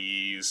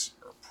employees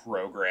or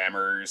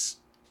programmers.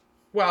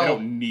 Well, they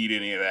don't need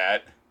any of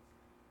that.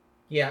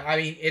 Yeah, I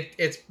mean,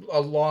 it's a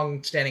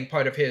long-standing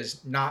part of his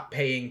not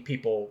paying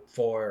people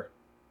for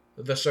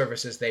the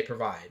services they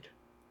provide.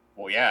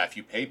 Well, yeah, if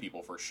you pay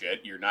people for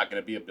shit, you're not going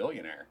to be a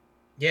billionaire.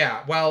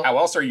 Yeah, well, How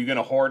else are you going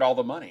to hoard all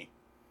the money?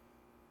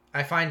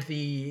 I find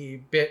the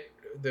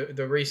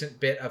recent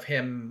bit of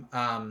him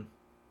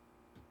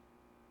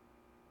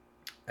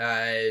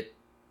uh,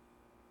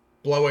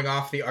 blowing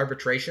off the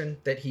arbitration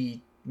that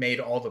he made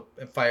all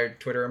the fired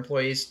Twitter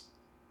employees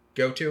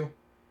go to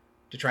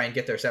try and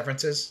get their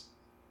severances.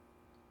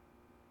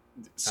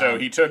 So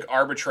he took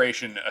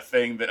arbitration, a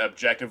thing that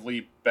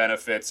objectively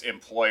benefits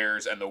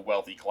employers and the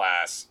wealthy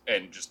class,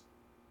 and just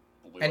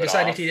blew and it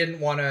decided off. he didn't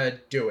want to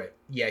do it.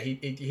 Yeah,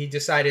 he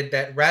decided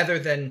that rather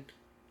than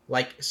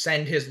like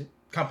send his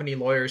company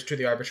lawyers to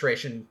the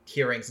arbitration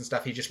hearings and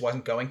stuff, he just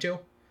wasn't going to.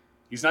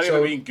 He's not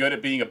even being good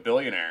at being a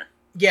billionaire.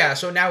 Yeah,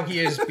 so now he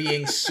is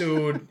being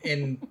sued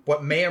in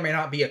what may or may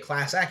not be a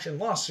class action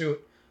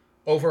lawsuit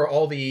over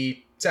all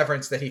the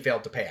severance that he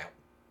failed to pay out,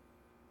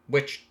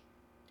 which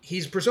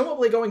he's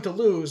presumably going to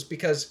lose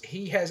because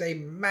he has a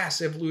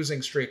massive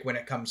losing streak when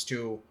it comes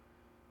to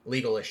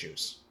legal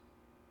issues.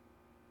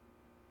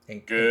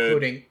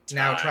 Including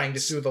now trying to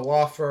sue the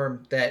law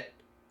firm that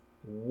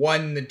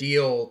won the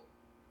deal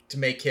to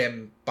make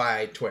him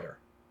buy Twitter,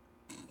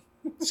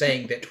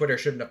 saying that Twitter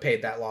shouldn't have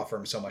paid that law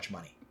firm so much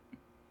money.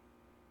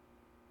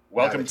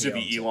 Welcome to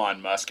the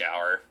Elon Musk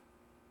hour.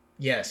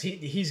 Yes,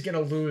 he's going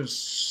to lose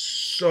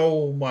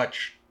so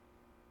much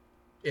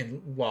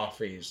in law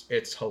fees.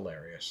 It's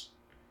hilarious.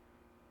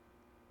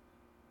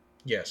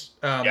 Yes.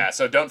 Yeah,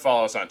 so don't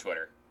follow us on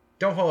Twitter.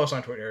 Don't follow us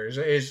on Twitter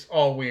is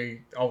all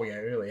we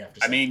really have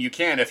to say. I mean, you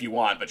can if you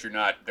want, but you're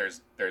not.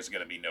 There's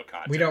going to be no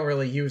content. We don't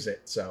really use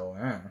it, so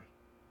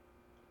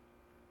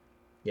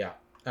yeah.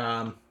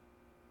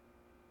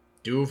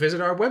 Do visit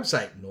our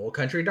website,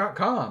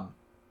 knollcountry.com.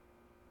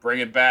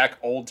 Bringing back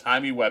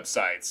old-timey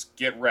websites.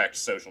 Get wrecked,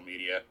 social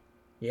media.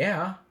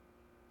 Yeah.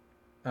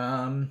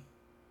 And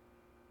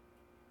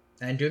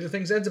do the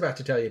things Ed's about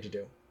to tell you to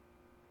do.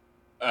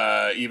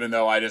 Even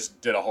though I just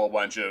did a whole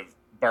bunch of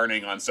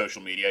burning on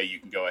social media, you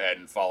can go ahead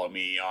and follow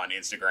me on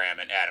Instagram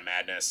at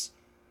AdamMadness.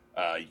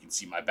 You can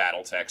see my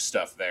BattleTech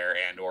stuff there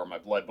and or my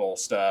Blood Bowl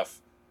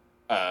stuff.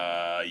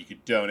 You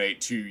could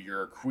donate to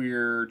your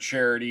queer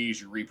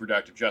charities, your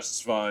reproductive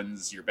justice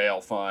funds, your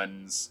bail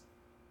funds.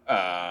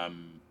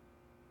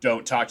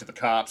 Don't talk to the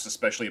cops,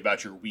 especially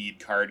about your weed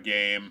card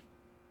game.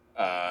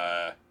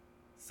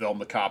 Film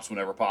the cops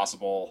whenever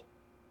possible.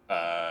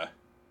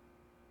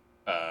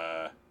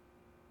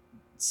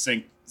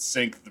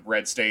 Sink the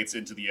red states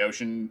into the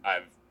ocean.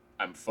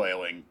 I'm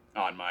flailing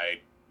on my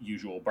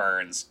usual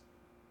burns.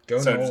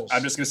 Go Knowles.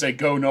 I'm just gonna say,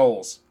 go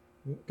Knowles.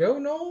 Go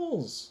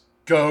Knowles.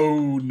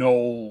 Go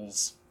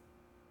Knowles.